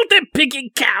 I'll kill them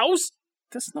pigging cows!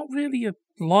 That's not really a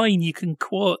line you can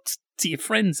quote to your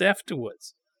friends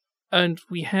afterwards. And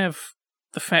we have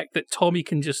the fact that Tommy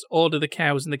can just order the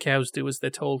cows and the cows do as they're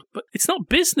told. But it's not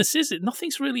business, is it?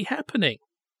 Nothing's really happening.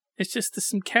 It's just there's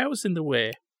some cows in the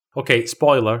way. Okay,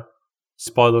 spoilers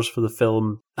for the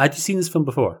film. Had you seen this film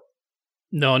before?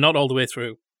 No, not all the way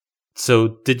through.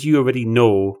 So, did you already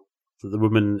know that the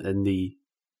woman in the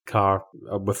car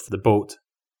with the boat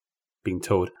being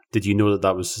towed, did you know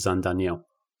that was Suzanne Danielle?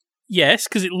 Yes,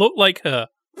 because it looked like her.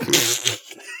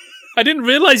 I didn't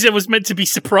realise I was meant to be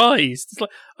surprised. It's like,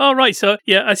 oh, right, so,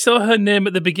 yeah, I saw her name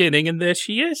at the beginning, and there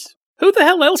she is. Who the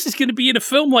hell else is going to be in a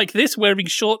film like this wearing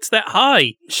shorts that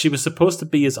high? She was supposed to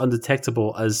be as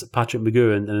undetectable as Patrick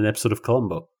McGowan in an episode of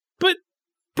Columbo. But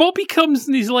Bobby comes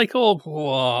and he's like, oh,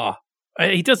 whoa.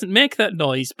 He doesn't make that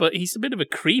noise, but he's a bit of a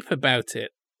creep about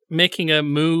it. Making her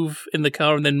move in the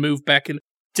car and then move back, and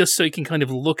just so he can kind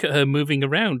of look at her moving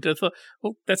around. I thought,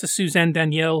 well, that's a Suzanne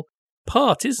Danielle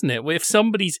part, isn't it? Where if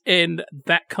somebody's in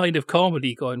that kind of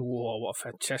comedy going, whoa, what a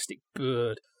fantastic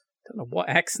bird. I don't know what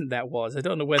accent that was. I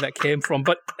don't know where that came from,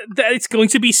 but it's going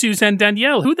to be Suzanne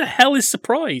Danielle. Who the hell is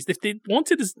surprised? If they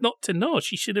wanted us not to know,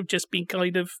 she should have just been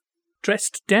kind of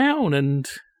dressed down and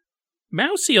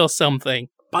mousy or something.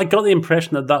 I got the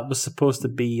impression that was supposed to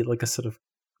be like a sort of,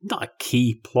 not a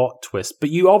key plot twist, but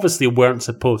you obviously weren't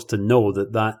supposed to know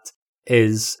that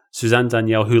is Suzanne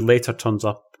Danielle, who later turns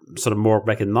up sort of more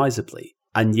recognisably,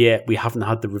 and yet we haven't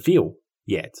had the reveal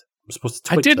yet. I'm supposed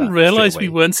to. I didn't realise we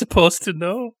weren't supposed to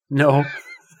know. No,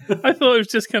 I thought it was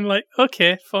just kind of like,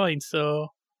 okay, fine. So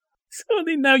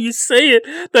only now you say it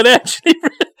that actually,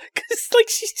 because it's like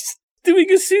she's just doing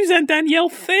a Suzanne Danielle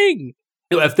thing.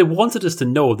 If they wanted us to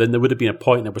know, then there would have been a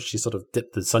point at which she sort of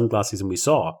dipped the sunglasses and we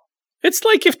saw. It's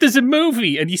like if there's a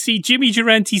movie and you see Jimmy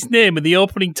Durante's name in the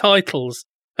opening titles,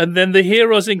 and then the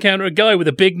heroes encounter a guy with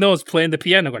a big nose playing the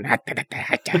piano going,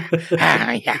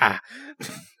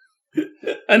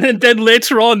 and then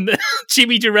later on,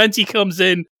 Jimmy Durante comes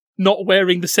in not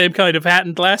wearing the same kind of hat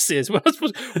and glasses.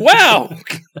 Wow,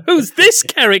 who's this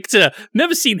character?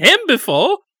 Never seen him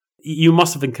before. You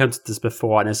must have encountered this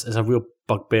before, and it's a real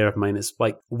bugbear of mine. It's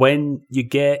like when you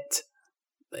get,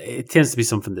 it tends to be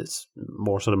something that's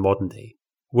more sort of modern day,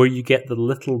 where you get the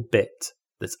little bit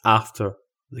that's after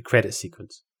the credit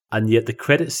sequence, and yet the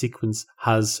credit sequence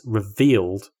has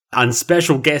revealed and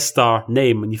special guest star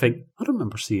name, and you think, I don't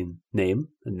remember seeing name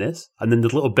in this, and then the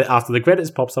little bit after the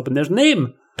credits pops up and there's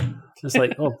name. It's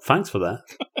like, oh, thanks for that.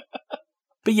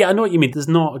 But yeah, I know what you mean. There's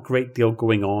not a great deal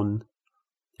going on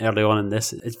early on in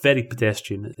this. It's very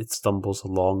pedestrian. It stumbles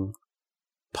along.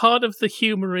 Part of the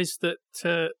humour is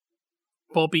that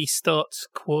Bobby starts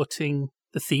quoting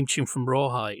the theme tune from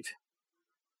Rawhide.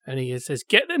 And he says,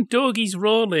 get them doggies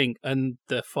rolling. And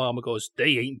the farmer goes,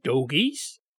 they ain't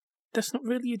doggies. That's not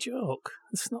really a joke.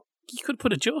 That's not. You could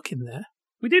put a joke in there.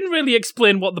 We didn't really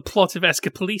explain what the plot of Ask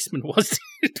a Policeman was,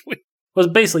 did we? Well,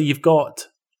 basically, you've got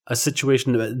a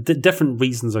situation, different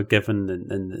reasons are given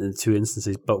in two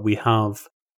instances, but we have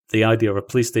the idea of a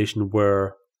police station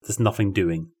where there's nothing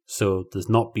doing. So there's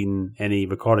not been any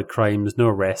recorded crimes, no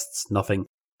arrests, nothing.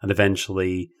 And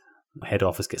eventually, head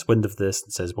office gets wind of this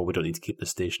and says, well, we don't need to keep the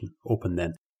station open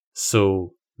then.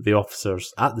 So the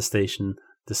officers at the station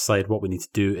decide what we need to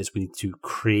do is we need to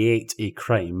create a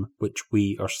crime, which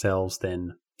we ourselves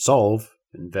then solve,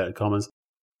 in inverted commas,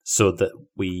 so that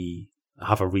we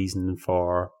have a reason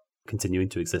for continuing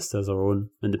to exist as our own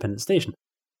independent station.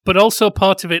 But also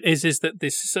part of it is that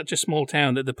this is such a small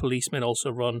town that the policemen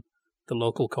also run the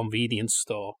local convenience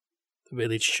store, the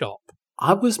village shop.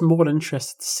 I was more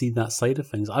interested to see that side of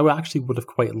things. I actually would have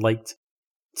quite liked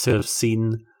to have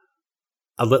seen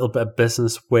a little bit of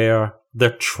business where they're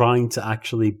trying to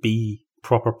actually be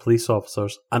proper police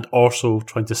officers and also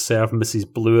trying to serve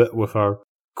Mrs. Blewett with her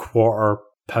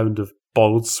 £quarter-pound of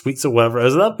boiled sweets or whatever it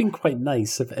is. That'd been quite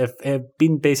nice if it had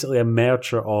been basically a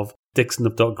merger of Dixon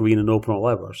of Dock Green and Open All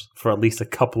Hours for at least a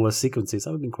couple of sequences.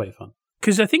 That would have been quite fun.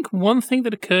 Because I think one thing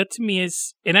that occurred to me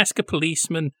is, in Ask a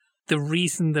Policeman, the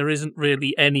reason there isn't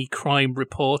really any crime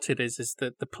reported is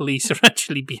that the police are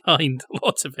actually behind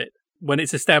lots of it. When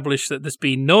it's established that there's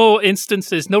been no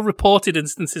reported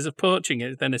instances of poaching,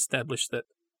 it's then established that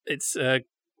it's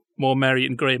Maud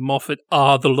Marriott and Graham Moffat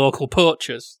are the local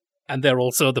poachers, and they're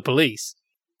also the police.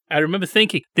 I remember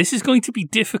thinking, this is going to be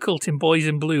difficult in Boys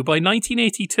in Blue. By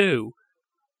 1982,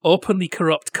 openly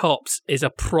corrupt cops is a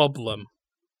problem.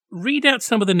 Read out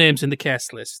some of the names in the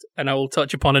cast list, and I will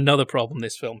touch upon another problem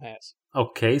this film has.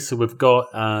 Okay, so we've got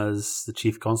as the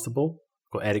Chief Constable,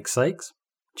 we've got Eric Sykes.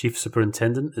 Chief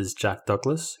Superintendent is Jack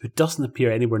Douglas, who doesn't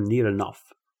appear anywhere near enough.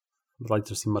 I'd like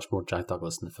to see much more Jack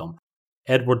Douglas in the film.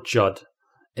 Edward Judd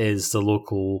is the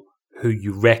local who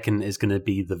you reckon is going to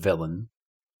be the villain.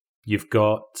 You've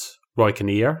got Roy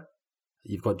Kinnear.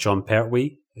 You've got John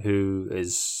Pertwee, who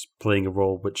is playing a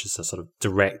role which is a sort of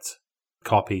direct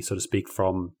copy, so to speak,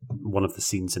 from one of the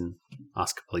scenes in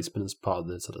Ask a Policeman as part of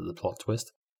the sort of the plot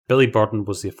twist. Billy Burden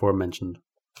was the aforementioned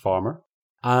farmer.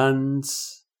 And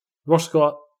we've also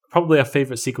got probably our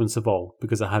favourite sequence of all,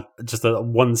 because it had just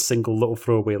one single little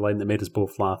throwaway line that made us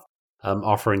both laugh.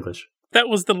 Arthur English. That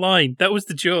was the line. That was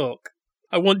the joke.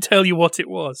 I won't tell you what it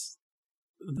was.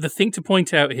 The thing to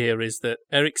point out here is that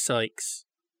Eric Sykes,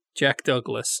 Jack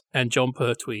Douglas, and John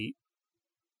Pertwee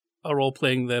are all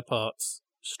playing their parts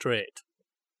straight.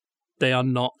 They are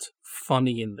not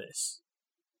funny in this.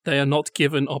 They are not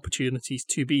given opportunities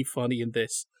to be funny in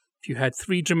this. If you had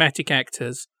three dramatic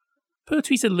actors,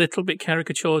 Pertwee's a little bit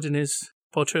caricatured in his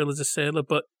portrayal as a sailor,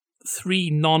 but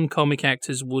three non-comic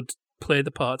actors would play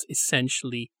the parts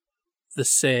essentially the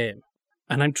same.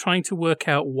 And I'm trying to work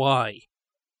out why.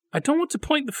 I don't want to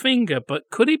point the finger, but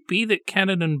could it be that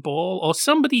Cannon and Ball, or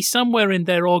somebody somewhere in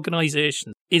their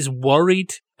organisation, is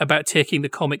worried about taking the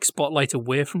comic spotlight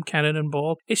away from Cannon and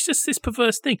Ball? It's just this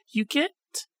perverse thing. You get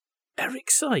Eric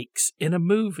Sykes in a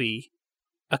movie,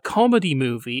 a comedy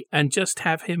movie, and just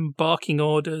have him barking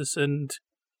orders and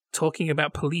talking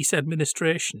about police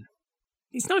administration.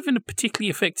 He's not even a particularly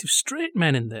effective straight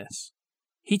man in this.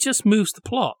 He just moves the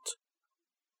plot.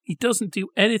 He doesn't do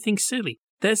anything silly.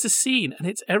 There's a scene, and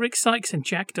it's Eric Sykes and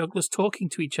Jack Douglas talking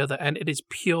to each other, and it is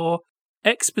pure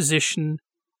exposition.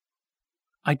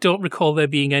 I don't recall there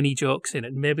being any jokes in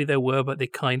it. Maybe there were, but they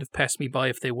kind of passed me by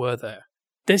if they were there.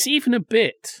 There's even a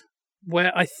bit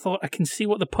where I thought I can see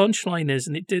what the punchline is,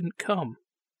 and it didn't come.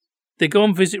 They go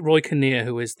and visit Roy Kinnear,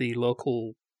 who is the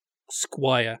local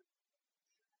squire,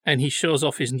 and he shows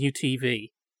off his new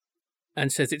TV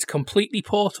and says it's completely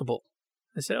portable.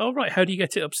 I said, all right, how do you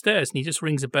get it upstairs? And he just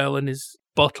rings a bell and his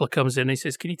butler comes in and he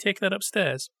says, can you take that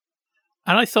upstairs?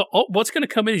 And I thought, oh, what's going to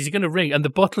come in? Is he going to ring? And the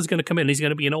butler's going to come in and he's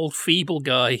going to be an old feeble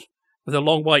guy with a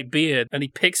long white beard. And he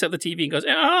picks up the TV and goes,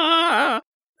 ah,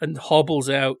 and hobbles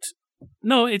out.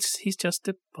 No, he's just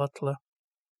a butler.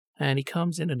 And he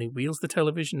comes in and he wheels the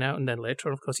television out, and then later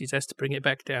on, of course, he has to bring it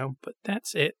back down. But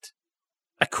that's it.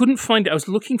 I couldn't find it. I was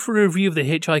looking for a review of the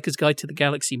Hitchhiker's Guide to the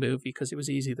Galaxy movie because it was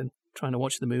easier than trying to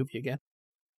watch the movie again.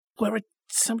 Where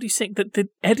somebody saying that they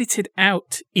edited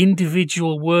out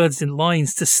individual words and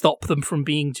lines to stop them from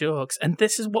being jokes. And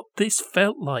this is what this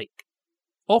felt like.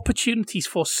 Opportunities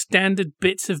for standard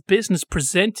bits of business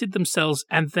presented themselves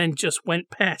and then just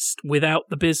went past without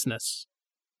the business.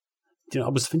 You know, I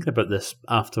was thinking about this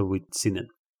after we'd seen it.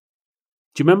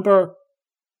 Do you remember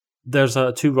there's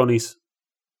a Two Ronnies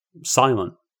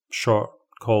silent short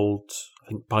called, I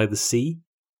think, By the Sea?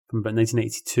 From about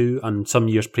 1982, and some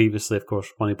years previously, of course,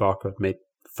 Ronnie Barker had made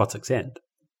Futtock's End.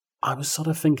 I was sort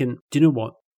of thinking, do you know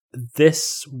what?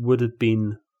 This would have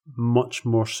been much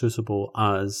more suitable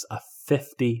as a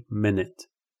 50-minute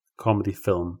comedy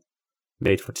film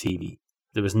made for TV.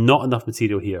 There was not enough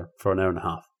material here for an hour and a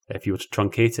half. If you were to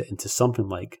truncate it into something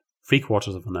like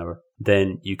 3/4 of an hour,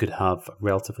 then you could have a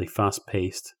relatively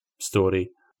fast-paced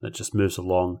story that just moves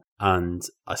along, and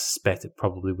I suspect it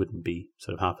probably wouldn't be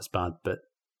sort of half as bad, but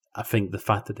I think the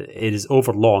fact that it is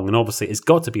overlong, and obviously it's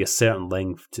got to be a certain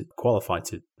length to qualify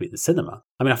to be at the cinema.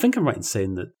 I mean, I think I'm right in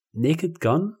saying that Naked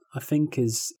Gun, I think,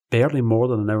 is barely more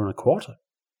than an hour and a quarter.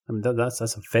 I mean, that's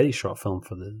a very short film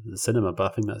for the cinema,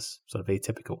 but I think that's sort of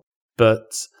atypical.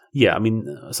 But yeah, I mean,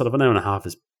 sort of an hour and a half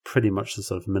is pretty much the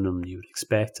sort of minimum you would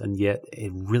expect, and yet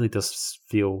it really does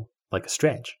feel like a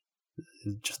stretch.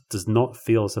 It just does not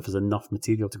feel as if there's enough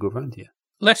material to go around here.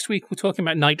 Last week we were talking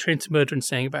about Night Train to Murder and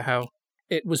saying about how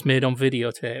it was made on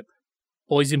videotape.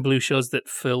 Boys in Blue shows that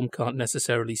film can't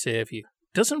necessarily save you.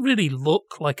 Doesn't really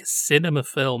look like a cinema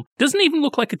film. Doesn't even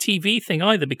look like a TV thing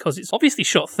either, because it's obviously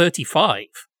shot 35.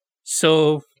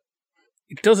 So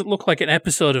it doesn't look like an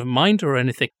episode of Minder or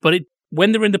anything, but it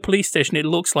when they're in the police station, it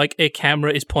looks like a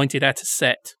camera is pointed at a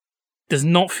set. Does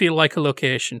not feel like a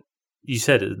location. You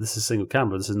said it, this is single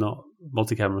camera, this is not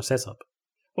multi-camera setup.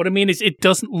 What I mean is it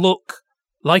doesn't look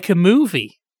like a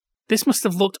movie. This must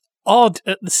have looked odd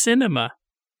at the cinema.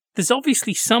 There's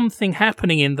obviously something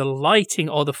happening in the lighting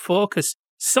or the focus,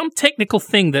 some technical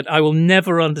thing that I will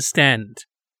never understand.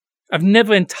 I've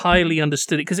never entirely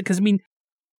understood it, because I mean,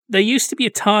 there used to be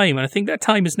a time, and I think that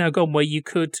time is now gone, where you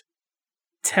could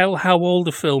tell how old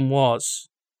a film was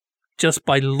just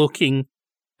by looking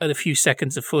at a few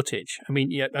seconds of footage. I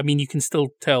mean, you can still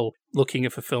tell looking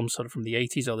at a film sort of from the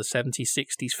 80s or the 70s,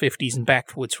 60s, 50s and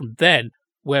backwards from then,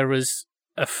 whereas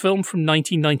a film from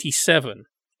 1997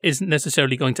 isn't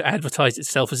necessarily going to advertise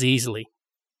itself as easily.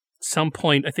 At some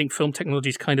point, I think film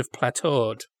technology's kind of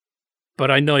plateaued, but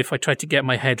I know if I tried to get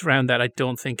my head around that, I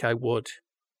don't think I would.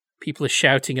 People are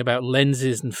shouting about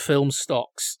lenses and film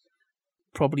stocks,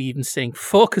 probably even saying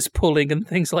focus pulling and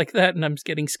things like that, and I'm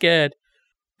getting scared.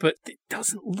 But it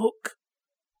doesn't look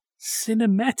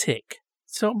cinematic.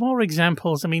 So more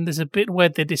examples. I mean, there's a bit where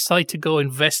they decide to go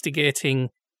investigating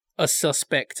a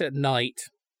suspect at night.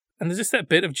 And there's just that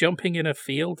bit of jumping in a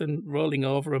field and rolling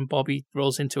over, and Bobby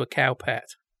rolls into a cow pat.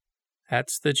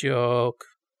 That's the joke.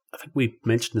 I think we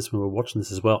mentioned this when we were watching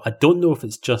this as well. I don't know if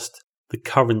it's just the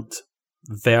current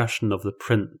version of the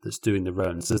print that's doing the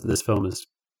rounds. This film has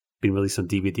been released on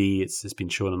DVD. It's been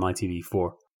shown on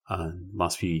ITV4 in the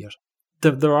last few years.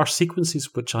 There are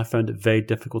sequences which I found it very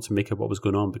difficult to make out what was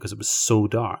going on because it was so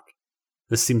dark.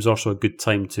 This seems also a good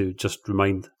time to just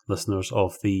remind listeners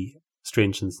of the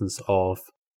strange instance of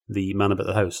the Man About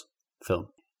the House film,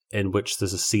 in which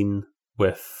there's a scene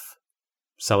with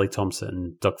Sally Thompson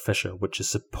and Doug Fisher, which is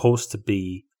supposed to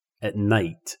be at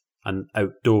night and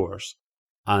outdoors.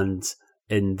 And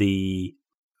in the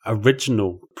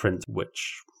original print,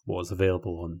 which was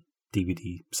available on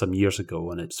DVD some years ago,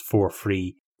 and it's for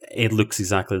free, it looks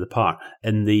exactly the part.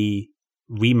 In the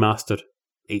remastered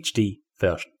HD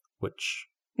version, which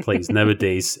plays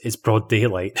nowadays, it's broad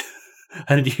daylight.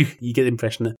 And you get the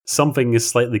impression that something has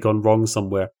slightly gone wrong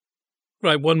somewhere.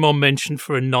 Right, one more mention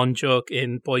for a non-joke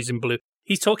in Boys in Blue.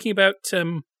 He's talking about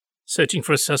searching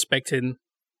for a suspect in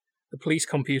the police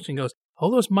computer and goes,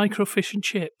 all those microfiche and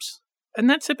chips. And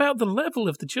that's about the level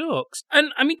of the jokes.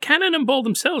 And, I mean, Cannon and Ball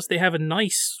themselves, they have a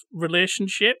nice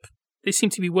relationship. They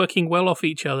seem to be working well off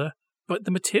each other, but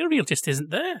the material just isn't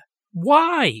there.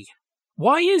 Why?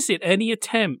 Why is it any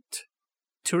attempt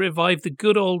to revive the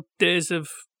good old days of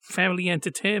family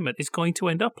entertainment is going to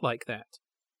end up like that?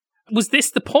 Was this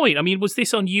the point? I mean, was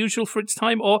this unusual for its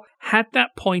time, or had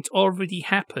that point already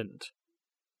happened?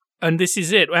 And this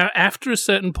is it. After a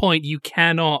certain point, you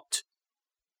cannot...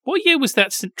 What year was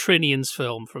that St. Trinian's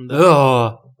film from the...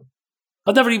 Oh,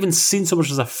 I've never even seen so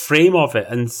much as a frame of it,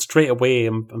 and straight away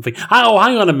I'm thinking, oh,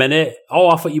 hang on a minute. Oh,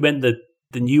 I thought you meant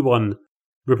the new one,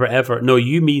 Rupert Everett. No,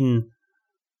 you mean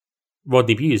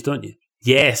Rodney Bewes, don't you?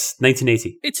 Yes,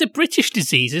 1980. It's a British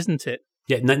disease, isn't it?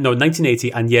 Yeah, no,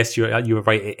 1980, and yes, you were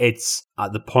right. It's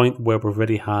at the point where we've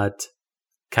already had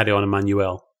Carry On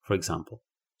Emmanuel, for example.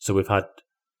 So we've had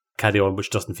Carry On,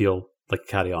 which doesn't feel like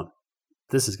Carry On.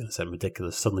 This is going to sound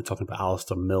ridiculous, suddenly talking about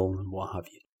Alistair Milne and what have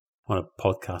you on a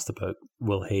podcast about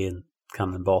Will Hay and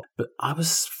Cannon Ball. But I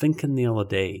was thinking the other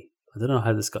day, I don't know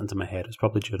how this got into my head, it was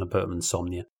probably during a bout of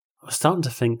insomnia. I was starting to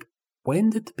think,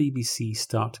 when did the BBC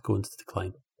start to go into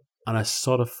decline? And I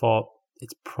sort of thought,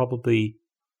 it's probably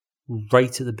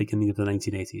right at the beginning of the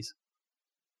 1980s.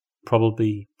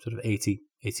 Probably sort of 80,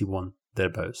 81,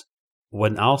 thereabouts.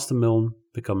 When Alistair Milne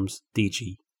becomes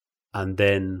DG, and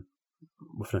then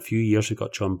within a few years you've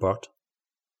got John Burt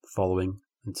following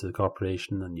into the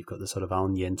corporation, and you've got the sort of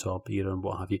Alan Yentob era and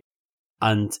what have you.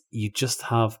 And you just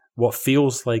have what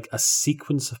feels like a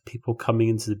sequence of people coming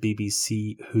into the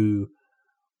BBC who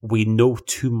we know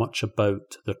too much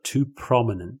about. They're too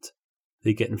prominent.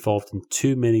 They get involved in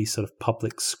too many sort of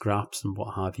public scraps and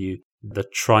what have you. They're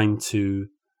trying to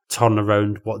turn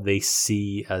around what they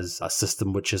see as a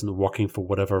system which isn't working for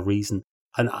whatever reason.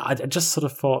 And I just sort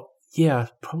of thought, yeah,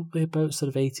 probably about sort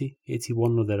of 80,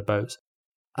 81 or thereabouts.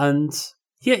 And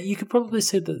yeah, you could probably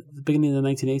say that the beginning of the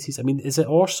 1980s. I mean, is it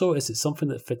something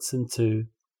that fits into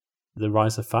the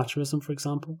rise of Thatcherism, for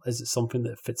example? Is it something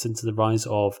that fits into the rise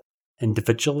of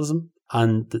individualism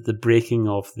and the breaking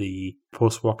of the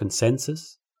post-war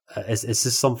consensus? Is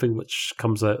this something which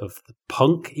comes out of the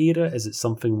punk era? Is it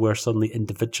something where suddenly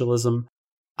individualism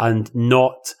and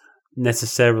not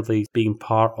necessarily being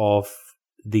part of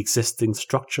the existing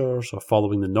structures or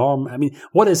following the norm? I mean,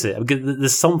 what is it?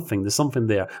 There's something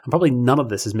there. And probably none of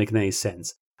this is making any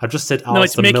sense. I've just said Alistair No,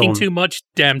 it's making Milne. too much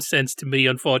damn sense to me,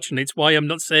 unfortunately. It's why I'm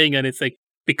not saying anything,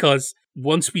 because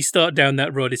once we start down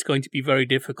that road, it's going to be very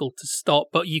difficult to stop.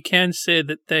 But you can say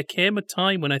that there came a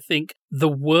time when I think the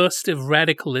worst of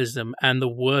radicalism and the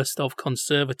worst of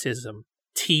conservatism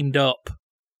teamed up.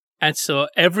 And so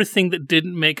everything that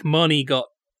didn't make money got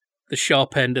the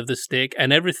sharp end of the stick,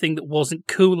 and everything that wasn't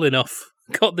cool enough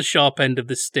got the sharp end of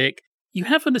the stick. You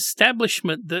have an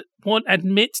establishment that won't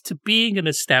admit to being an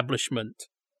establishment,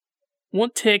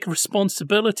 won't take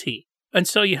responsibility. And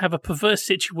so you have a perverse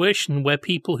situation where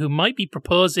people who might be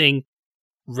proposing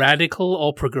radical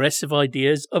or progressive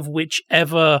ideas of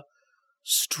whichever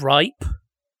stripe,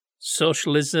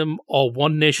 socialism or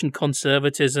one nation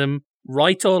conservatism,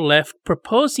 right or left,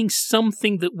 proposing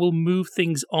something that will move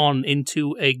things on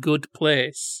into a good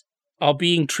place, are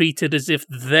being treated as if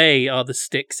they are the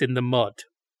sticks in the mud.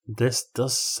 This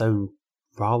does sound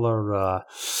rather,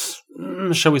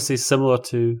 shall we say, similar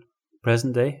to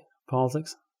present day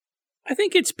politics? I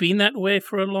think it's been that way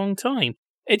for a long time.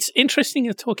 It's interesting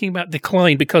you're talking about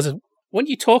decline, because when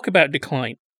you talk about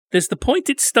decline, there's the point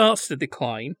it starts to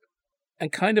decline,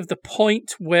 and kind of the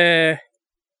point where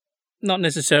not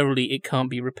necessarily it can't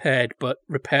be repaired, but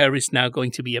repair is now going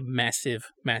to be a massive,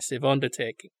 massive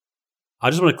undertaking.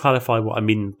 I just want to clarify what I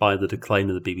mean by the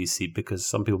decline of the BBC, because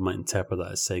some people might interpret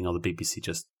that as saying, the BBC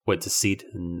just went to seed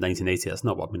in 1980. That's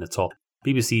not what I mean at all.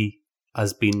 BBC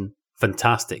has been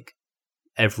fantastic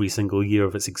every single year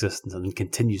of its existence and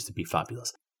continues to be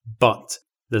fabulous. But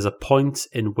there's a point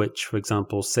in which, for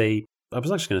example, say, I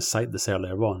was actually going to cite this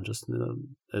earlier on, just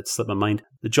it slipped my mind.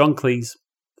 The John Cleese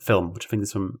film, which I think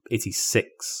is from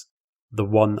 86, the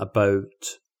one about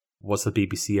what's the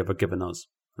BBC ever given us,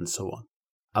 and so on.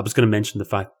 I was going to mention the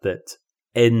fact that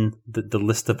in the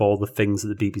list of all the things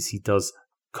that the BBC does,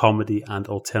 comedy and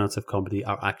alternative comedy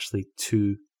are actually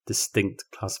two distinct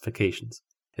classifications.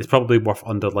 It's probably worth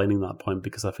underlining that point,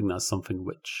 because I think that's something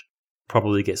which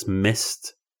probably gets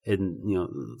missed in,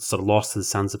 sort of lost to the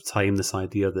sands of time, this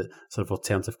idea that sort of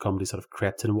alternative comedy sort of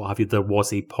crept in and what have you. There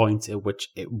was a point at which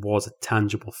it was a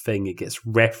tangible thing. It gets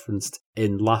referenced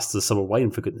in Last of the Summer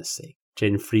Wine, for goodness sake.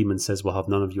 Jane Freeman says, we'll have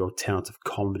none of your alternative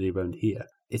comedy around here.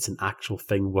 It's an actual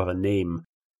thing with a name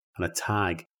and a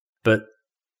tag. But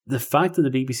the fact that the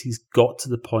BBC's got to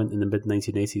the point in the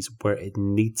mid-1980s where it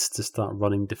needs to start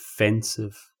running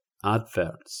defensive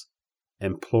adverts,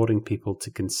 imploring people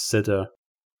to consider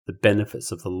the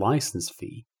benefits of the license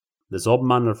fee, there's all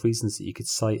manner of reasons that you could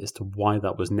cite as to why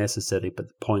that was necessary, but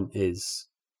the point is,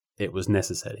 it was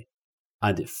necessary.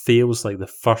 And it feels like the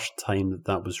first time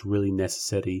that was really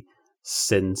necessary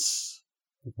since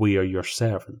We Are Your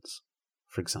Servants,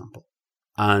 for example.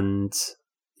 And,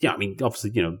 yeah, I mean,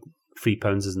 obviously,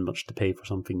 £3 isn't much to pay for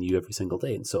something new every single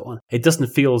day and so on. It doesn't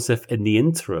feel as if in the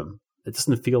interim, it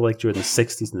doesn't feel like during the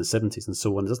 60s and the 70s and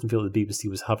so on, it doesn't feel like the BBC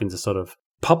was having to sort of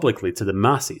publicly to the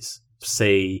masses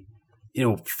say,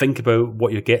 think about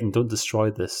what you're getting, don't destroy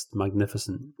this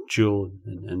magnificent jewel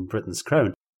in Britain's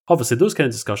crown. Obviously, those kind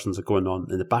of discussions are going on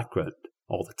in the background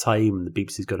all the time, and the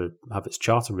BBC's got to have its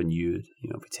charter renewed,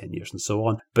 every 10 years and so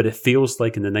on. But it feels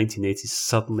like in the 1980s,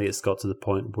 suddenly it's got to the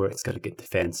point where it's got to get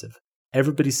defensive.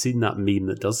 Everybody's seen that meme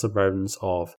that does the rounds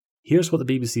of, here's what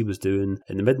the BBC was doing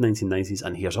in the mid-1990s,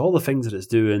 and here's all the things that it's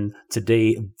doing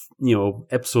today.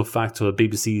 Ipso facto, the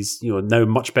BBC's, now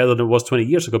much better than it was 20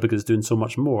 years ago because it's doing so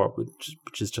much more,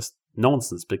 which is just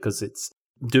nonsense, because it's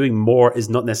doing more is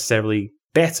not necessarily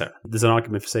better. There's an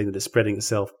argument for saying that it's spreading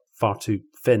itself far too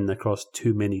thin across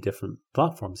too many different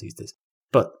platforms these days.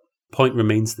 But point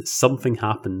remains that something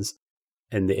happens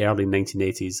in the early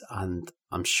 1980s, and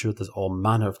I'm sure there's all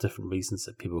manner of different reasons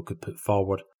that people could put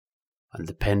forward. And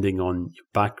depending on your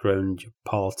background, your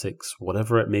politics,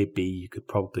 whatever it may be, you could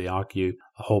probably argue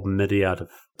a whole myriad of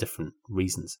different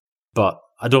reasons. But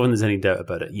I don't think there's any doubt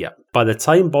about it yet. By the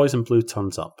time Boys in Blue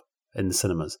turns up in the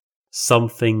cinemas,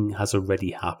 something has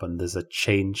already happened. There's a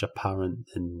change apparent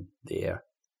in the air.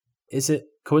 Is it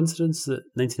coincidence that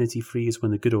 1983 is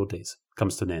when The Good Old Days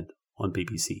comes to an end on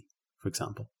BBC, for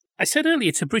example? I said earlier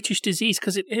it's a British disease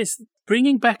because it is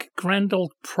bringing back grand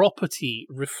old property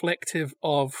reflective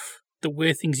of the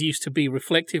way things used to be,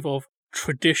 reflective of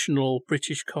traditional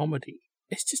British comedy.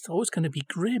 It's just always going to be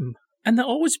grim. And they're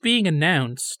always being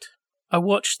announced. I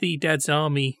watched the Dad's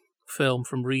Army film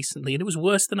from recently, and it was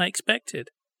worse than I expected.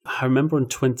 I remember in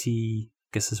I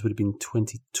guess this would have been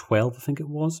 2012, I think it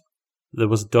was, there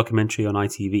was a documentary on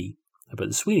ITV about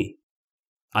the Sweeney.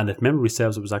 And if memory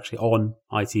serves, it was actually on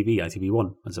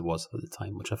ITV1, as it was at the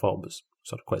time, which I thought was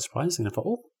sort of quite surprising. I thought,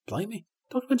 oh, blimey,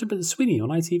 documentary about the Sweeney on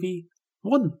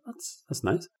ITV1, that's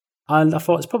nice. And I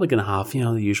thought it's probably going to have,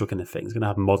 the usual kind of thing. It's going to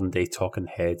have modern day talking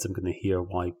heads. I'm going to hear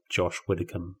why Josh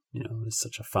Widdicombe, is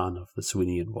such a fan of the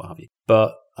Sweeney and what have you.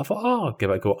 But I thought, I'll give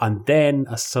it a go. And then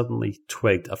I suddenly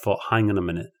twigged. I thought, hang on a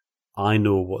minute. I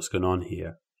know what's going on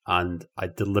here. And I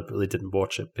deliberately didn't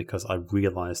watch it because I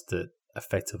realised that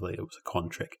effectively it was a con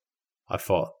trick. I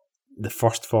thought the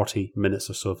first 40 minutes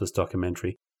or so of this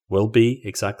documentary will be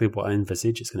exactly what I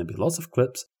envisage. It's going to be lots of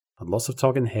clips and lots of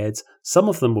talking heads. Some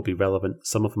of them will be relevant,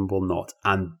 some of them will not.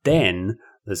 And then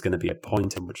there's going to be a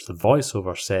point in which the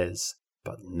voiceover says,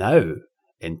 but now,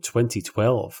 in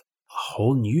 2012, a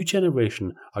whole new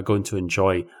generation are going to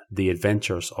enjoy the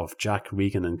adventures of Jack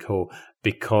Regan and co.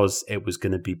 because it was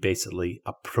going to be basically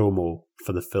a promo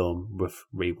for the film with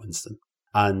Ray Winston.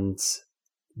 And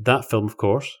that film, of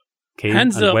course, came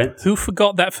Hands and up, went. who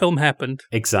forgot that film happened?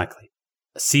 Exactly.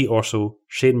 See also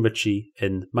Shane Ritchie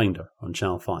in Minder on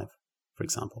Channel 5, for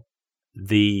example.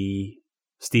 The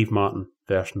Steve Martin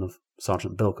version of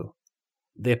Sergeant Bilko.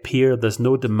 They appear, there's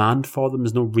no demand for them,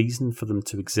 there's no reason for them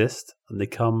to exist, and they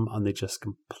come and they just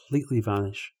completely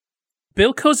vanish.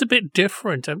 Bilko's a bit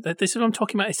different. This is what I'm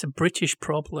talking about. It's a British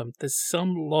problem. There's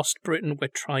some Lost Britain we're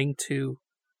trying to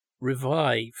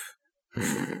revive.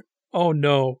 Oh,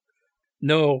 no.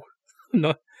 No.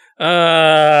 What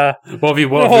have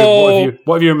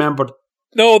you remembered?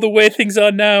 No, the way things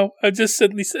are now. I just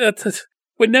suddenly said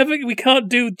we can't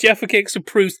do Jaffa Cakes and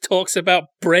Proust talks about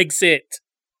Brexit.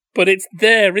 But it's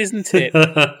there, isn't it?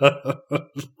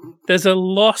 There's a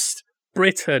lost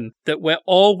Britain that we're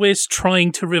always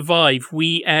trying to revive,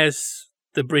 we as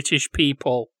the British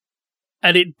people.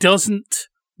 And it doesn't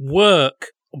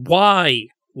work. Why?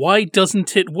 Why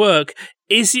doesn't it work?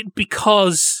 Is it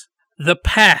because the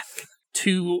path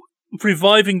to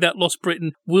reviving that lost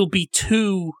Britain will be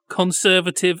too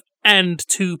conservative and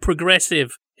too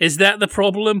progressive? Is that the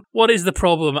problem? What is the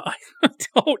problem? I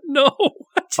don't know.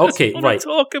 I just want to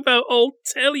talk about old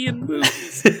Italian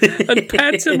movies and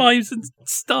pantomimes and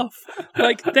stuff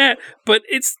like that. But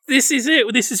this is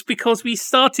it. This is because we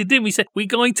started, didn't we? Said we're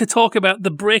going to talk about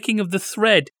the breaking of the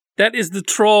thread. That is the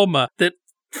trauma that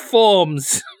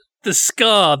forms the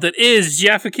scar that is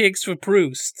Jaffa Cakes for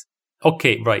Proust.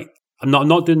 Okay, right. I'm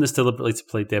not doing this deliberately to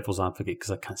play devil's advocate because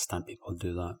I can't stand people who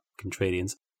do that.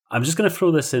 Contrarians. I'm just going to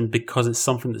throw this in because it's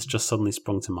something that's just suddenly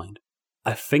sprung to mind.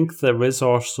 I think there is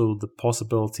also the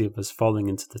possibility of us falling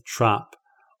into the trap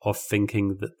of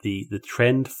thinking that the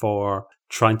trend for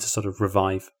trying to sort of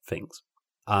revive things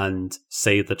and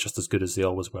say they're just as good as they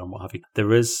always were and what have you,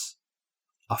 there is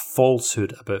a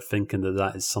falsehood about thinking that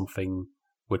that is something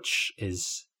which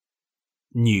is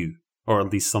new, or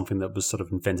at least something that was sort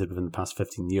of invented within the past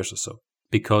 15 years or so.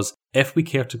 Because if we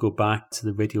care to go back to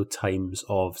the radio times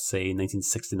of, say,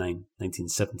 1969,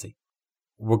 1970,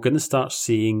 we're going to start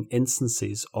seeing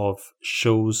instances of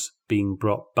shows being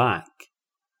brought back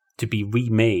to be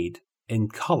remade in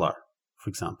colour, for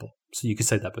example. So you could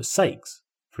say that about Sykes,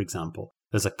 for example.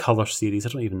 There's a colour series, I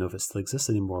don't even know if it still exists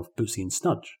anymore, of Bootsy and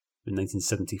Snudge in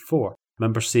 1974. I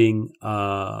remember seeing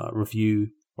a review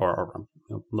or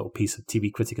a little piece of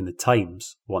TV critic in the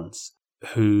Times once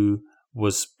who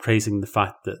was praising the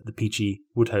fact that the P.G.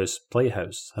 Wodehouse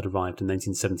Playhouse had arrived in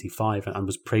 1975 and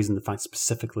was praising the fact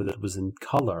specifically that it was in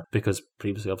colour because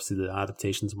previously, obviously, the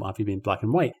adaptations and what have you been black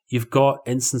and white. You've got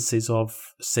instances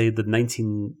of, say, the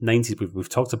 1990s. We've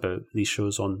talked about these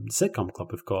shows on the Sitcom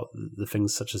Club. We've got the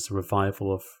things such as the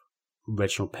revival of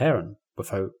Reginald Perrin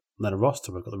without Leonard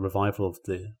Rossiter. We've got the revival of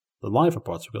the live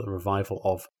reports. We've got the revival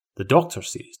of the Doctor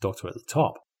series, Doctor at the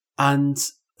Top. And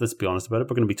let's be honest about it,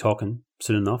 we're going to be talking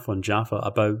soon enough on Jaffa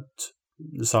about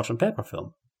the Sgt. Pepper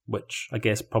film, which I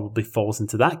guess probably falls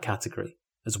into that category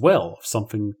as well, of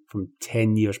something from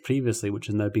 10 years previously, which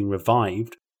is now being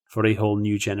revived for a whole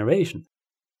new generation.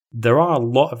 There are a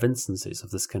lot of instances of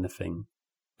this kind of thing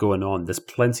going on. There's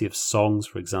plenty of songs,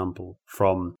 for example,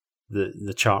 from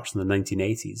the charts in the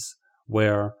 1980s,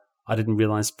 where I didn't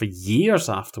realise for years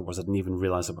afterwards, I didn't even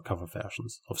realise there were cover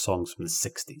versions of songs from the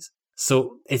 60s.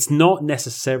 So it's not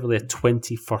necessarily a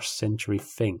 21st century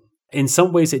thing. In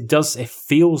some ways it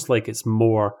feels like it's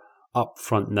more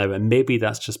upfront now, and maybe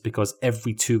that's just because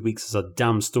every 2 weeks there's a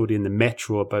damn story in the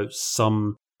Metro about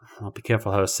some, I'll be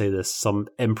careful how I say this, some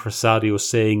impresario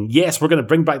saying, yes, we're going to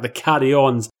bring back the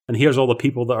Carry-Ons, and here's all the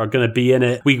people that are going to be in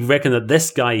it. We reckon that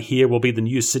this guy here will be the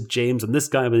new Sid James, and this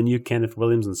guy will be the new Kenneth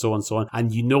Williams, and so on and so on.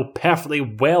 And you know perfectly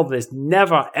well that it's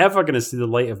never, ever going to see the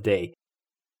light of day.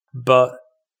 But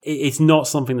it's not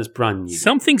something that's brand new.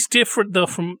 Something's different, though,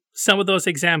 from some of those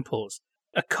examples.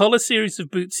 A colour series of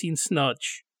Bootsy and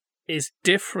Snudge is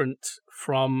different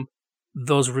from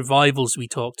those revivals we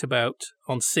talked about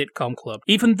on Sitcom Club.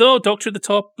 Even though Doctor at the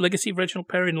Top, Legacy of Reginald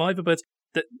Perry and Live Birds,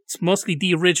 that's mostly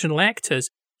the original actors,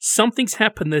 something's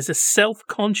happened. There's a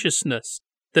self-consciousness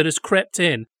that has crept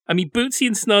in. I mean, Bootsy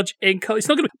and Snudge, it's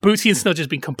not going to. Bootsy and Snudge has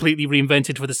been completely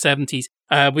reinvented for the 70s.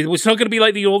 It's not going to be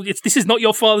like the old. This is not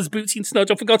your father's Bootsy and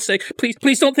Snudge. Oh, for God's sake,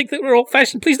 please don't think that we're old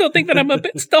fashioned. Please don't think that I'm a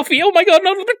bit stuffy. Oh my God,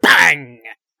 no, bang!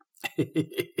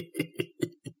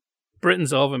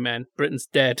 Britain's over, man. Britain's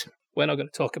dead. We're not going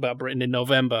to talk about Britain in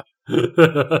November.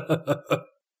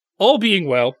 All being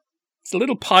well, it's a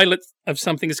little pilot of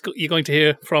something you're going to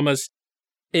hear from us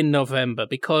in November,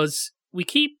 because we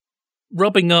keep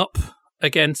rubbing up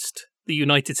against the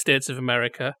United States of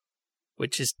America,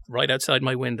 which is right outside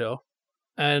my window.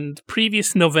 And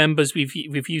previous Novembers,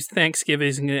 we've used Thanksgiving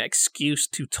as an excuse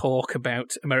to talk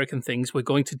about American things. We're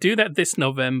going to do that this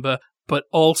November, but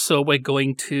also we're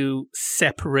going to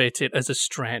separate it as a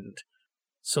strand.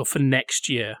 So for next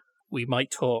year, we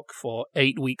might talk for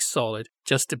 8 weeks solid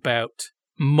just about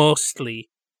mostly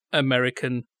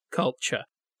American culture.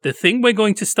 The thing we're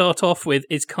going to start off with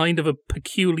is kind of a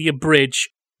peculiar bridge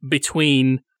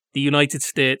between the United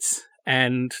States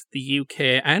and the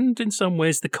UK, and in some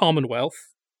ways the Commonwealth.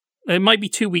 It might be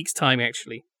 2 weeks' time,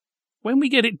 actually. When we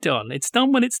get it done, it's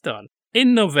done when it's done.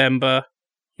 In November,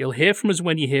 you'll hear from us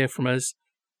when you hear from us,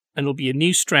 and it'll be a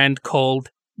new strand called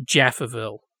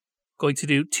Jaffaville. Going to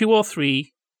do 2 or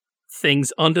 3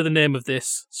 things under the name of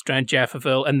this strand,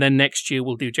 Jaffaville, and then next year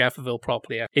we'll do Jaffaville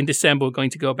properly. In December, we're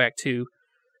going to go back to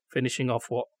finishing off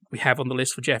what we have on the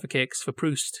list for Jaffa Cakes for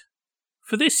Proust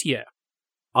for this year.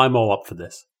 I'm all up for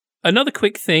this. Another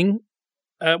quick thing,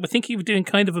 we're thinking of doing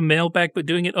kind of a mailbag, but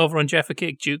doing it over on Jaffa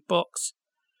Cake Jukebox,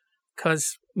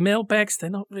 because mailbags, they're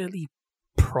not really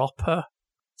proper.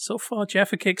 So far,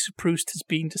 Jaffa Cakes for Proust has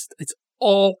been just, it's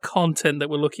all content that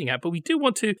we're looking at, but we do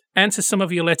want to answer some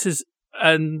of your letters,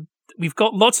 and we've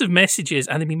got lots of messages,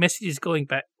 and I mean messages going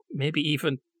back maybe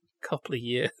even a couple of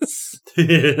years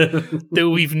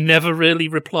that we've never really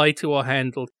replied to or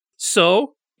handled.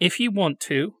 So, if you want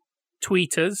to,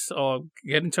 tweet us or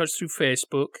get in touch through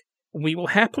Facebook. We will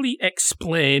happily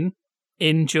explain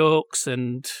in-jokes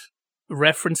and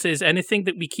references, anything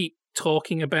that we keep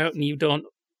talking about and you don't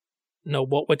know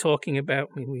what we're talking about.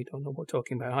 I mean, we don't know what we're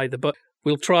talking about either, but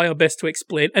we'll try our best to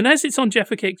explain. And as it's on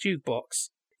Jaffa Cake Jukebox,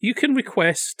 you can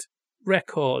request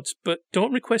records, but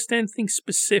don't request anything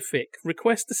specific.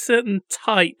 Request a certain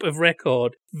type of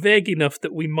record, vague enough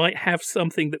that we might have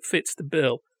something that fits the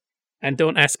bill. And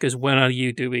don't ask us, when are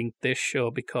you doing this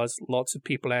show? Because lots of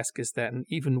people ask us that, and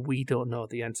even we don't know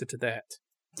the answer to that.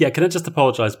 Yeah, can I just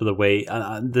apologise, by the way?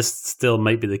 And this still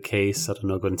might be the case, I don't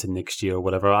know, going into next year or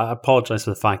whatever. I apologise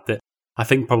for the fact that I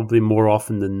think probably more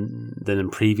often than in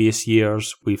previous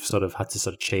years, we've sort of had to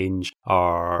sort of change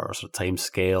our sort of time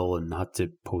scale and had to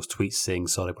post tweets saying,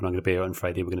 sorry, we're not going to be out on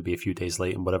Friday, we're going to be a few days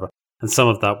late and whatever. And some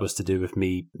of that was to do with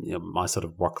me, you know, my sort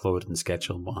of workload and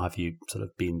schedule and what have you, sort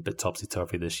of being a bit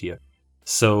topsy-turvy this year.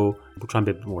 So we'll try and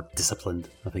be a bit more disciplined,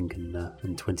 I think, in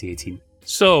 2018.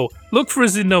 So look for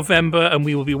us in November and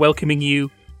we will be welcoming you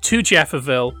to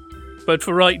Jaffaville. But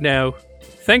for right now,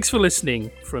 thanks for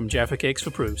listening from Jaffa Cakes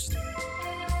for Proust.